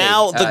 It's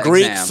now the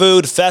Greek exam.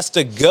 Food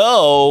Festa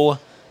Go.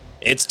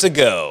 It's to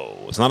go.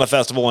 It's not a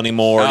festival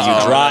anymore. Uh-oh.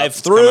 You drive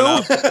It's through.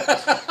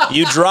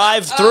 You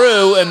drive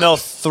through, and they'll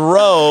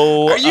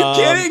throw Are you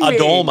kidding a me?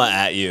 dolma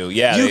at you.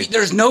 Yeah,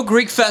 There's no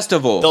Greek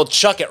festival. they'll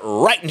chuck it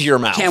right into your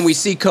mouth. Can we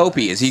see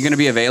Kopi? Is he going to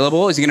be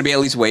available? Is he going to be at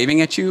least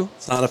waving at you?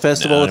 It's not a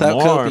festival Not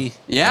anymore. anymore.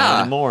 Yeah. Not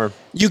anymore.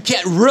 You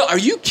can't. Are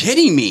you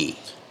kidding me?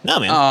 No,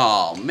 man.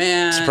 Oh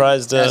man,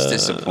 Surprised. That's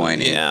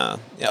disappointing. Yeah.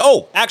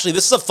 Oh, actually,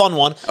 this is a fun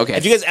one. Okay.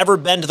 Have you guys ever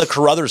been to the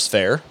Carruthers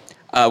Fair?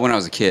 When I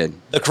was a kid,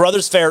 The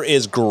Carruthers Fair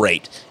is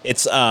great.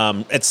 It's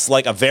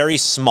like a very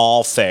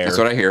small fair. that's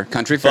what I hear.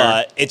 Country fair,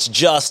 But it's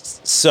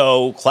just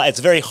so it's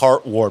very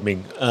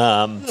heartwarming.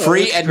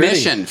 free that's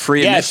admission,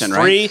 free Yeah, admission,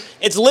 free. right?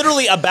 It's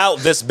literally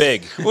about this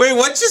big. Wait,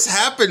 what just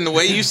happened? The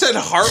way you said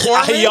I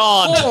heartwarming?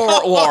 yawned.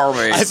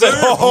 Heartwarming. I said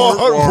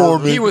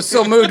heartwarming. He was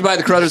so moved by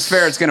the Carruthers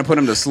Fair, it's going to put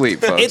him to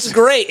sleep, folks. It's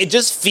great. It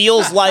just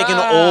feels like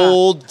an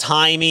old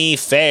timey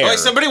fair. Wait,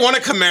 somebody want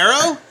a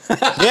Camaro?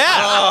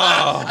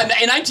 Yeah.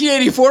 a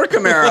 1984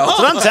 Camaro. That's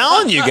what I'm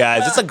telling you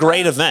guys. It's a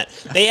great event.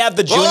 They have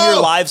the junior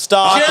Whoa.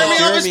 livestock. Jeremy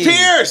Elvis Jeremy.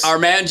 Pierce. Our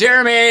man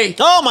Jeremy.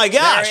 Oh my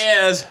gosh.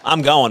 There he is.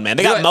 I'm going, man.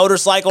 They Do got it.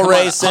 motorcycle Come on,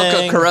 racing.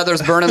 Hunk of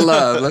Carruthers burning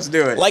love. Let's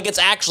do it. Like, it's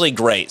actually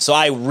great. So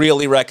I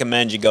really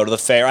recommend you go to the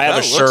fair. I have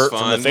That a looks shirt from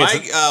fun. the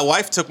fair. My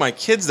wife took my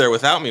kids there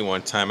without me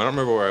one time. I don't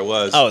remember where I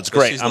was. Oh, it's but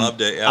great. She's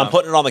loved it. Yeah. I'm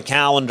putting it on the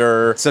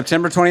calendar.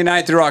 September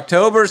 29th through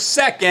October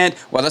 2nd.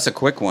 Well, that's a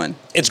quick one.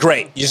 It's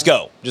great. You just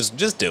go.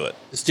 Just do it.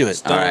 Let's do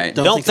it. All right.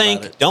 Don't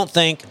think. think. Don't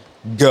think.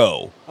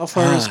 Go. How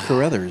far is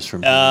Carruthers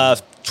from?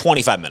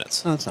 25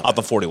 minutes Oh, that's not off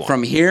the 41.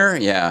 From here,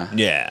 yeah,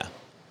 yeah.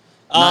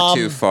 not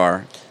too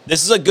far.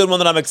 This is a good one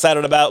that I'm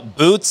excited about.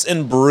 Boots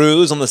and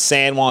Brews on the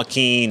San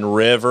Joaquin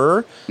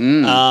River.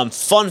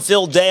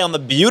 Fun-filled day on the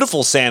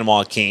beautiful San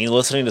Joaquin,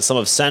 listening to some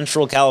of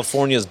Central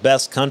California's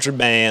best country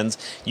bands.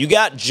 You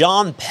got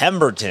John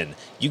Pemberton.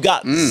 You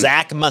got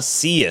Zach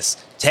Macias.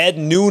 Ted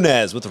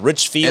Nunez with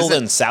Richfield Isn't-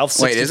 and South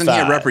 65. Wait, isn't he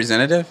a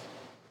representative?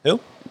 Who?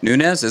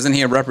 Nunez? Isn't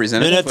he a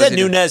representative? Nunez, What's Ted he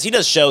do? Nunez, he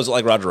does shows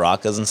like Roger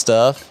Rockas and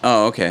stuff.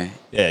 Oh, okay.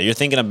 Yeah, you're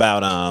thinking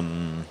about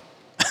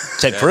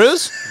Ted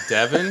Cruz?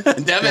 Devin?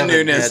 Devin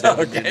Nunez. yeah,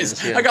 Devin Okay.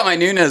 Nunez, yeah. I got my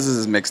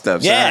Nunez's mixed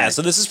up. Yeah, Sorry.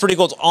 so this is pretty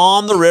cool. It's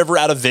on the river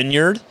at a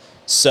vineyard.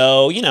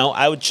 So,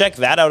 I would check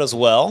that out as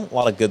well. A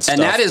lot of good stuff.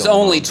 And that is going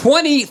only on.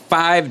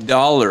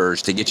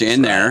 $25 to get you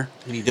in there.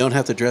 And you don't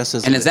have to dress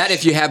as. And a is that bitch.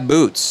 if you have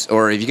boots,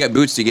 or if you get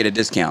boots, you get a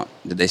discount?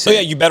 Did they Oh, say? yeah,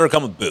 you better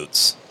come with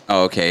boots.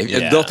 Oh, okay.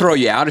 Yeah. They'll throw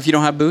you out if you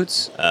don't have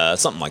boots.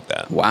 Something like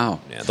that.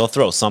 Wow. Yeah, they'll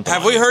throw something.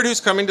 Have on we you. heard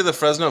who's coming to the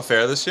Fresno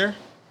Fair this year?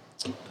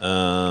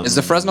 Is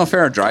the Fresno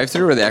Fair a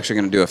drive-through, or are they actually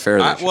going to do a fair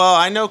this year? Well,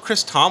 I know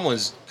Chris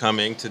Tomlin's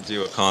coming to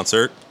do a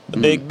concert. The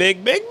big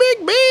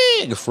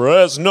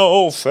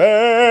Fresno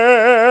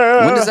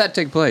Fair. When does that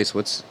take place?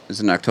 Is it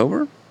in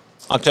October?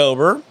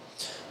 October.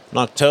 In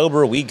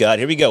October, we got.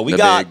 Here we go. We The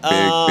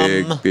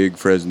got big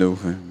Fresno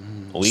Fair.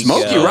 we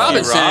Smokey got-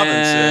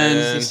 Robinson.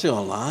 Is he still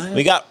alive?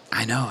 We got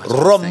I know.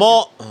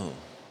 Ramon.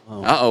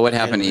 Uh-oh, what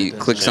happened? He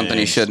clicked something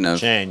he shouldn't have.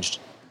 Changed.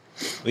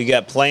 We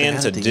got plan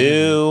Bad to at the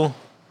do.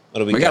 What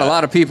do we, We got a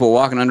lot of people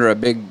walking under a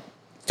big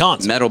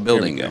concert. metal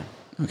building. Here we go.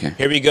 Okay.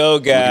 Here we go,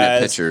 at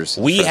guys. pictures.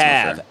 We Fresno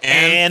have Fair.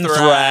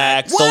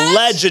 Anthrax, the What?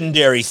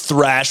 legendary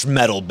thrash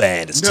metal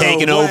band, is No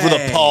taking over the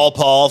way. Paul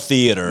Paul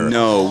Theater.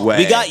 No way.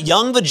 We got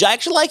Young the Giant. I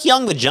actually like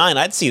Young the Giant.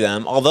 I'd see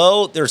them,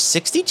 although they're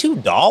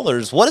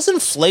 $62. What is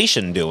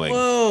inflation doing?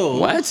 Whoa.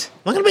 What?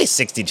 I'm not gonna pay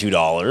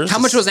 $62. How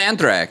much was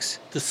Anthrax?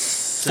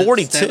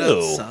 42.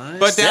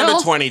 But down Still?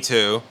 to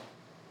 22.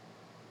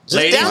 Just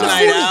Ladies down to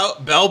Night 40.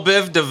 Out, Belle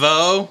Biv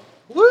DeVoe.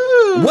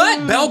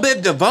 What? Belle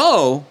Biv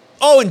DeVoe?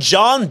 Oh, and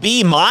John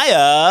B.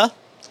 Maya.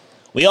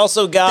 We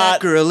also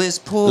got girl is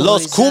poison.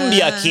 Los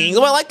Cumbia Kings.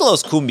 Oh, I like the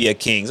Los Cumbia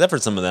Kings. I've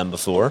heard some of them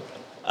before.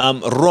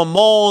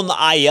 Ramon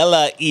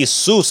Ayala y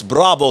sus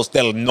Bravos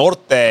del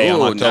Norte on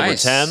Ooh, October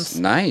nice. 10th.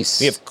 Nice.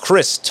 We have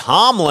Chris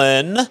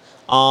Tomlin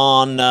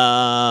on,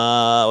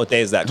 what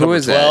day is that? Who October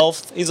is that?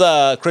 12th. He's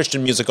a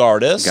Christian music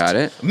artist. Got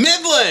it.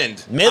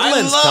 Midland.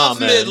 Midland's I love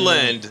coming.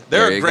 Midland.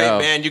 They're There a you great go.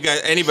 band. You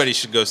guys, anybody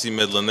should go see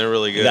Midland. They're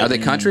really good. Are they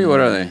country? What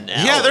are they?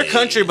 Yeah, they're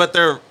country, but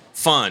they're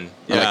fun.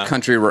 Or Yeah.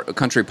 Like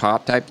country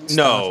pop type stuff?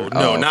 No, or-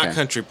 no, Oh, not okay.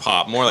 country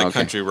pop. More like Okay.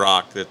 country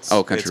rock. That's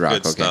Country it's rock,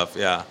 Good okay. stuff.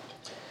 Yeah.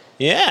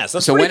 Yes,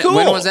 that's So pretty when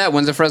cool. was that?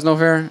 When's the Fresno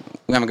Fair?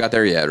 We haven't got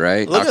there yet,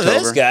 right? Look October? at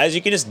this, guys.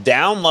 You can just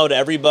download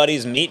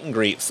everybody's meet and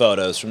greet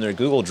photos from their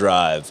Google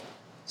Drive.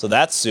 So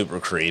that's super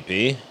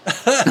creepy.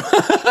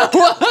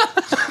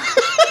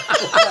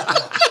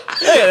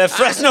 Hey, the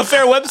Fresno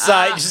Fair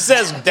website just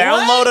says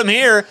download them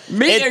here.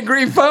 Meet It- and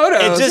greet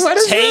photos. It just What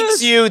is takes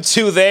this? you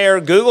to their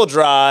Google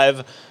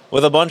Drive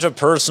with a bunch of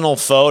personal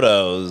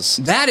photos.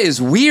 That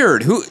is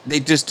weird. Who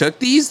they just took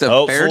these? The fair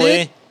did?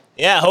 Hopefully,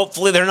 yeah,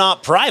 hopefully they're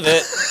not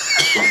private.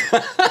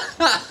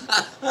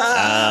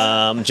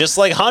 Just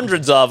like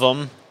hundreds of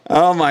them.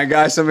 Oh my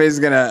gosh, somebody's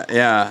gonna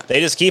They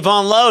just keep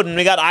on loading.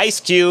 We got Ice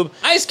Cube.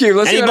 Ice Cube.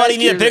 Let's see what Anybody Ice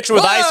need a Cube- picture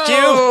with Ice Cube?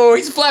 Whoa,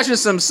 he's flashing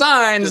some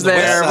signs the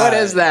there. West What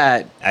Side. is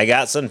that? I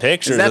got some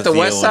pictures. Is that of the you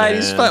West Side?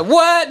 in He's it.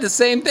 what? The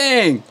same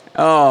thing.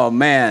 Oh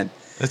man.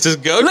 Let's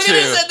just go Look to. at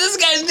this. This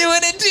guy's doing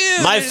it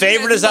too. My This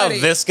favorite guy's is how buddy.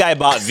 this guy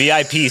bought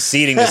VIP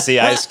seating to see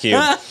Ice Cube.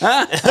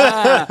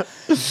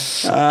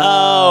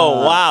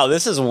 Oh, wow.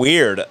 This is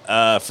weird.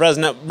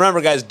 Fresno,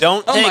 remember, guys,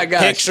 don't Oh my take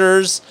gosh.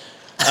 pictures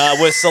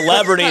with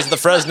celebrities at the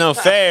Fresno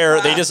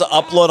Fair. They just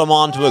upload them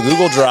onto a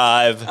Google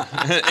Drive,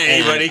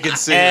 Anybody can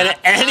see. and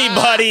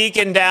anybody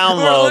can We're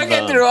download looking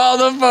them. through all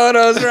the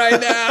photos right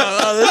now.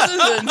 Oh, this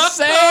is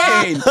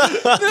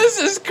insane. This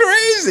is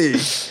crazy.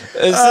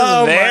 This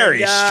Oh is my very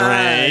gosh.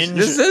 strange.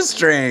 This is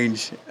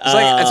strange.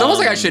 It's almost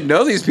like I should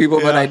know these people,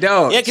 but I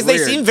don't. Yeah, It's because they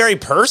weird. seem very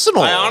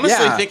personal. I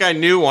honestly Yeah. think I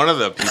knew one of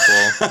the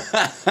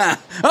people.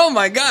 Oh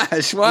my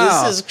gosh!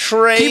 Wow. This is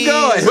crazy. Keep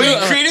going. Wait,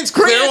 Creedence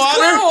Clearwater?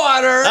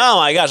 Clearwater. Oh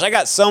my gosh, I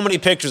got so many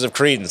pictures of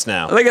Creedence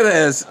now. Look at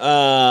this. Which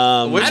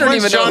I don't one's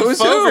even know John who's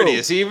Fogerty? who.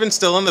 Is he even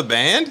still in the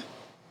band?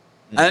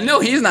 No,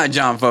 he's not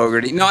John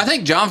Fogerty. No, I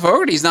think John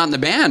Fogerty's not in the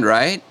band,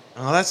 right?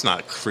 Oh, that's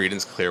not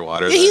Creedence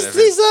Clearwater. Yeah, then,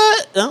 he's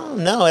oh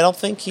no, I don't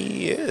think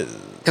he is.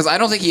 Because I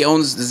don't think he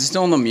owns. Does he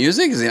still own the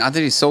music? I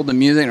think he sold the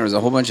music, or was a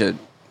whole bunch of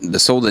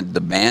sold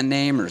the band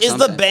name or Is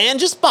something. the band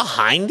just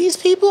behind these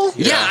people?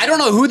 Yeah, I don't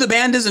know who the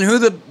band is and who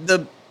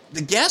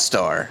the guests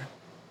are.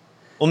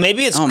 Well,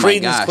 maybe it's Oh my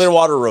Creedence gosh.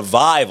 Clearwater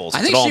Revival. I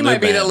since think it's all she new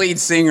might be the band. lead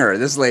singer.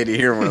 This lady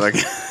here, we're like,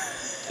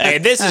 Hey,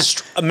 this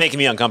is making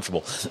me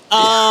uncomfortable. So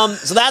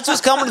that's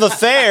what's coming to the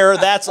fair.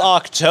 That's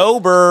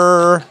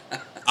October.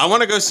 I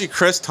want to go see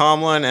Chris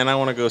Tomlin, and I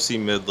want to go see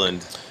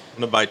Midland. I'm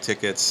gonna buy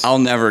tickets. I'll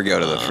never go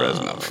to the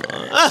Fresno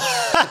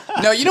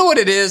Fair. No, you know what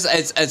it is?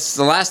 It's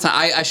the last time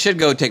I should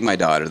go take my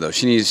daughter though.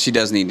 She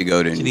does need to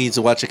go to. She needs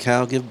to watch a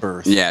cow give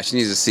birth. Yeah, she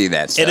needs to see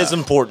that stuff. It is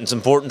important. It's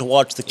important to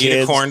watch the Eat a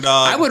kids. corn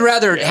dog. I would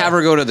rather have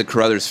her go to the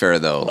Carruthers Fair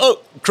though. Oh,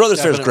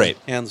 Carruthers Fair is Definitely,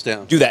 great. hands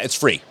down. Do that. It's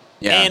free.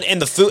 Yeah.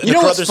 And the food. You The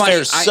know what's Carruthers funny?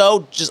 Fair is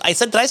so just.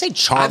 Did I say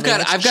charming?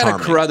 I've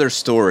got a Carruthers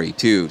story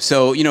too.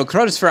 So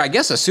Carruthers Fair, I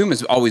guess, assume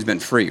has always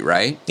been free,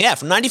 right? Yeah,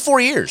 for 94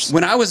 years.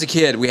 When I was a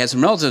kid, we had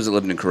some relatives that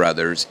lived in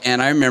Carruthers,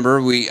 and I remember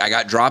I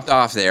got dropped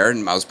off there,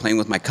 and I was playing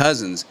with my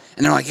cousins,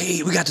 and they're like,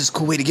 "Hey, we got this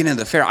cool way to get into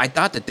the fair." I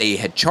thought that they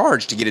had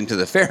charged to get into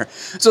the fair,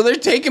 so they're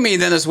taking me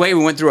then this way.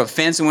 We went through a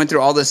fence and went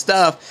through all this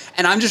stuff,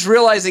 and I'm just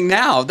realizing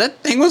now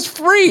that thing was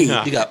free.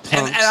 Yeah. You got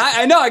And, punked.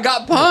 I know I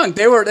got punked.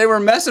 They were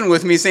messing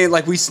with me, saying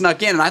like we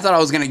snuck in, and I thought I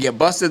was gonna get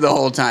busted the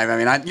whole time. I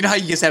mean, you know how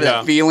you just have Yeah.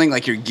 that feeling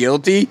like you're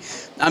guilty.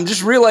 I'm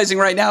just realizing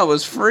right now it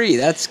was free.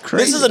 That's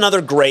crazy. This is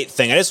another great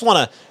thing. I just want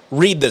to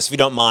read this, if you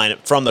don't mind,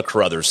 from the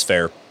Carruthers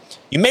Fair.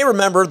 You may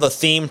remember the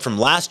theme from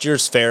last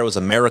year's fair was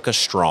America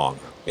Strong.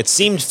 It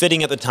seemed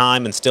fitting at the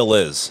time and still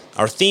is.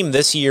 Our theme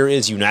this year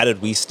is United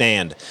We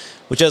Stand,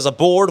 which as a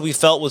board we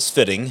felt was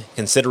fitting,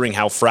 considering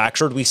how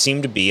fractured we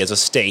seem to be as a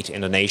state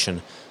and a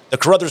nation. The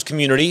Carruthers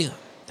community,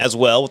 as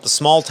well with the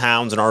small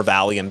towns in our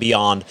valley and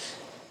beyond,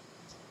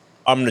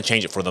 I'm going to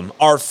change it for them,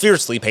 are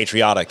fiercely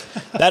patriotic.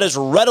 That is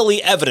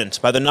readily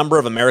evident by the number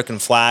of American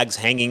flags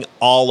hanging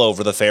all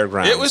over the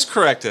fairgrounds. It was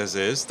correct as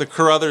is. The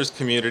Carruthers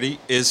community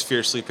is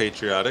fiercely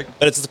patriotic.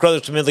 But it's the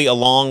Carruthers community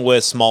along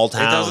with small It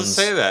towns. doesn't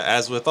say that,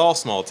 as with all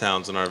small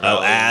towns in our valley.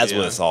 Oh, as Yeah.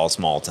 with all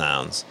small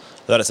towns.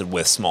 I thought I said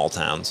with small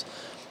towns.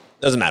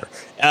 Doesn't matter.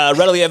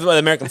 Readily evident by the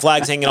American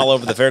flags hanging all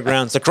over the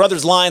fairgrounds. The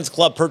Carruthers Lions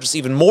Club purchased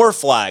even more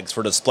flags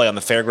for display on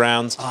the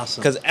fairgrounds. Awesome.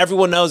 Because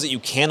everyone knows that you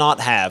cannot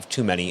have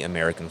too many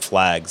American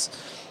flags.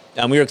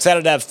 We were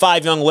excited to have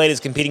 5 young ladies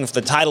competing for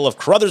the title of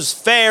Carruthers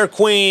Fair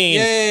Queen.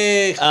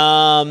 Yay!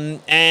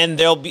 And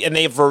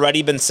they've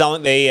already been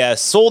selling. They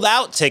sold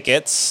out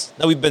tickets.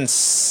 No, we've been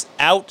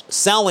out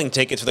selling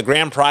tickets for the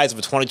grand prize of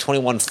a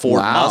 2021 Ford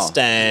Wow.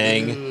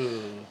 Mustang.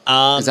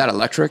 Is that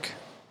electric?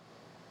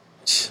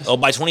 Oh,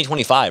 by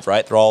 2025,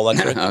 right? They're all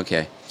electric.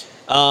 Okay.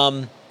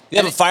 They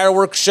have a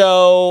fireworks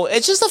show.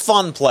 It's just a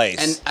fun place.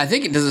 And I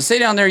think does it say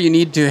down there you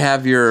need to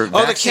have your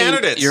Oh, the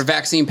candidates. your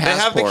vaccine They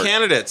have passport? the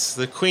candidates,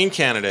 the Queen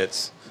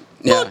candidates.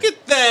 Yeah. Look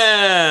at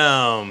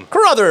them.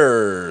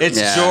 Carruthers. It's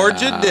Yeah.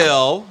 Georgia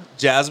Dill,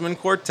 Jasmine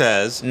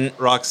Cortez,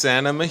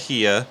 Roxana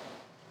Mejia,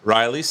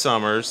 Riley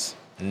Summers,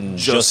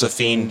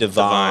 Josephine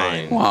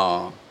Devine.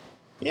 Wow.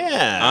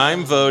 Yeah.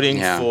 I'm voting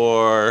Yeah.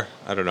 for.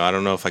 I don't know. I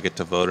don't know if I get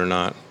to vote or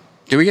not.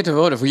 Do we get to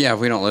vote if we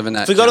don't live in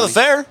that? if we go to the county?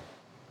 fair,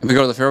 If we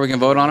go to the fair, we can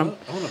vote on them.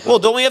 well,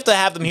 don't we have to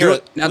have them here?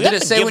 Now, we did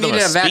have it say give we them need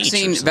a speech or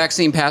something.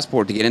 vaccine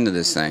passport to get into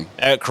this thing?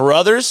 At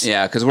Carruthers?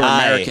 Yeah, because we're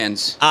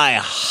Americans. I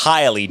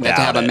highly We doubt have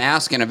to have it. a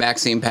mask and a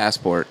vaccine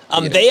passport.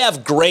 to get They in.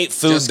 have great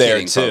food Just there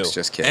kidding, too. folks.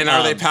 Just kidding. And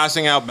are they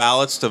passing out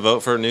ballots to vote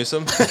for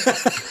Newsom?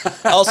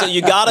 Also,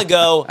 you gotta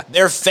go.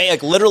 They're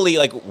literally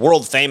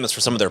world famous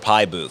for some of their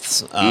pie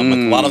booths. A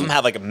lot of them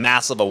have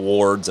massive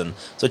awards, and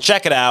so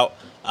check it out.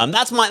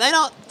 That's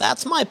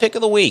my pick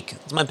of the week.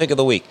 It's my pick of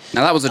the week.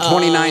 Now that was the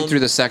 29th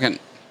through the 2nd,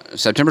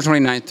 September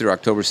 29th through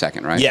October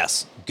 2nd, right?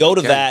 Yes, go to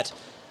Okay. that.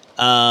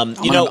 We I'm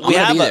gonna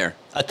have be there.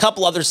 a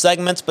couple other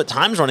segments, but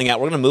time's running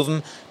out. We're going to move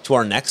them to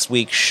our next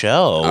week's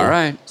show. All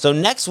right. So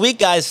next week,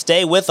 guys,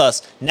 stay with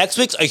us. Next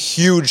week's a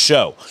huge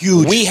show.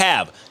 Huge. We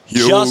have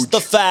Just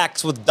the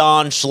Facts with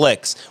Don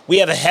Schlicks. We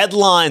have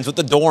headlines with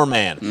the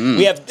Doorman.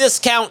 We have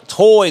Discount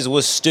Toys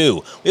with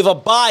Stu. We have a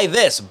Buy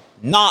This,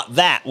 Not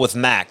That with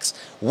Max.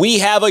 We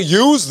have a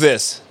Use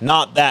This,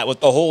 Not That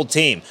with the whole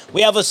team.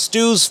 We have a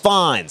Stu's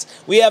Finds.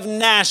 We have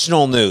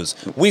national news.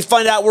 We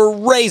find out where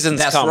raisins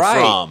That's come right.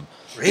 from.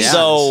 Raisins.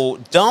 So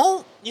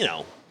don't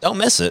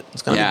miss it.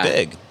 It's going to be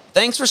big.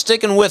 thanks for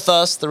sticking with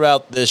us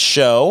throughout this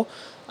show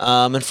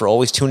and for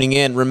always tuning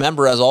in.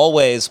 Remember, as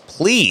always,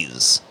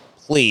 please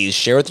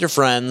share with your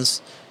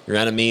friends, your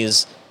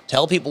enemies.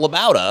 Tell people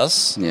about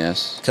us.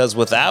 Yes. Because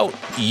without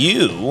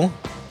you,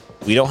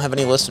 we don't have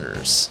any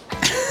listeners.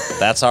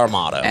 That's our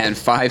motto. And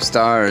 5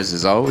 stars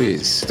is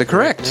always the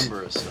correct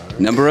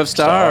number of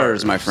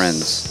stars, my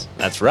friends.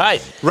 That's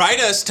right. Write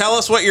us. Tell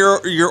us what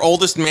your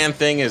oldest man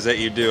thing is that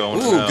you do. I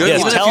want to know. good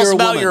Yes, one. tell if us you're a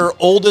about woman. your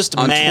oldest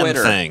On man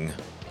Twitter. thing.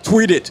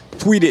 Tweet it.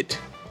 Tweet it.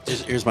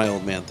 Here's my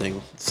old man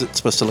thing. Is it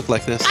supposed to look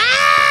like this?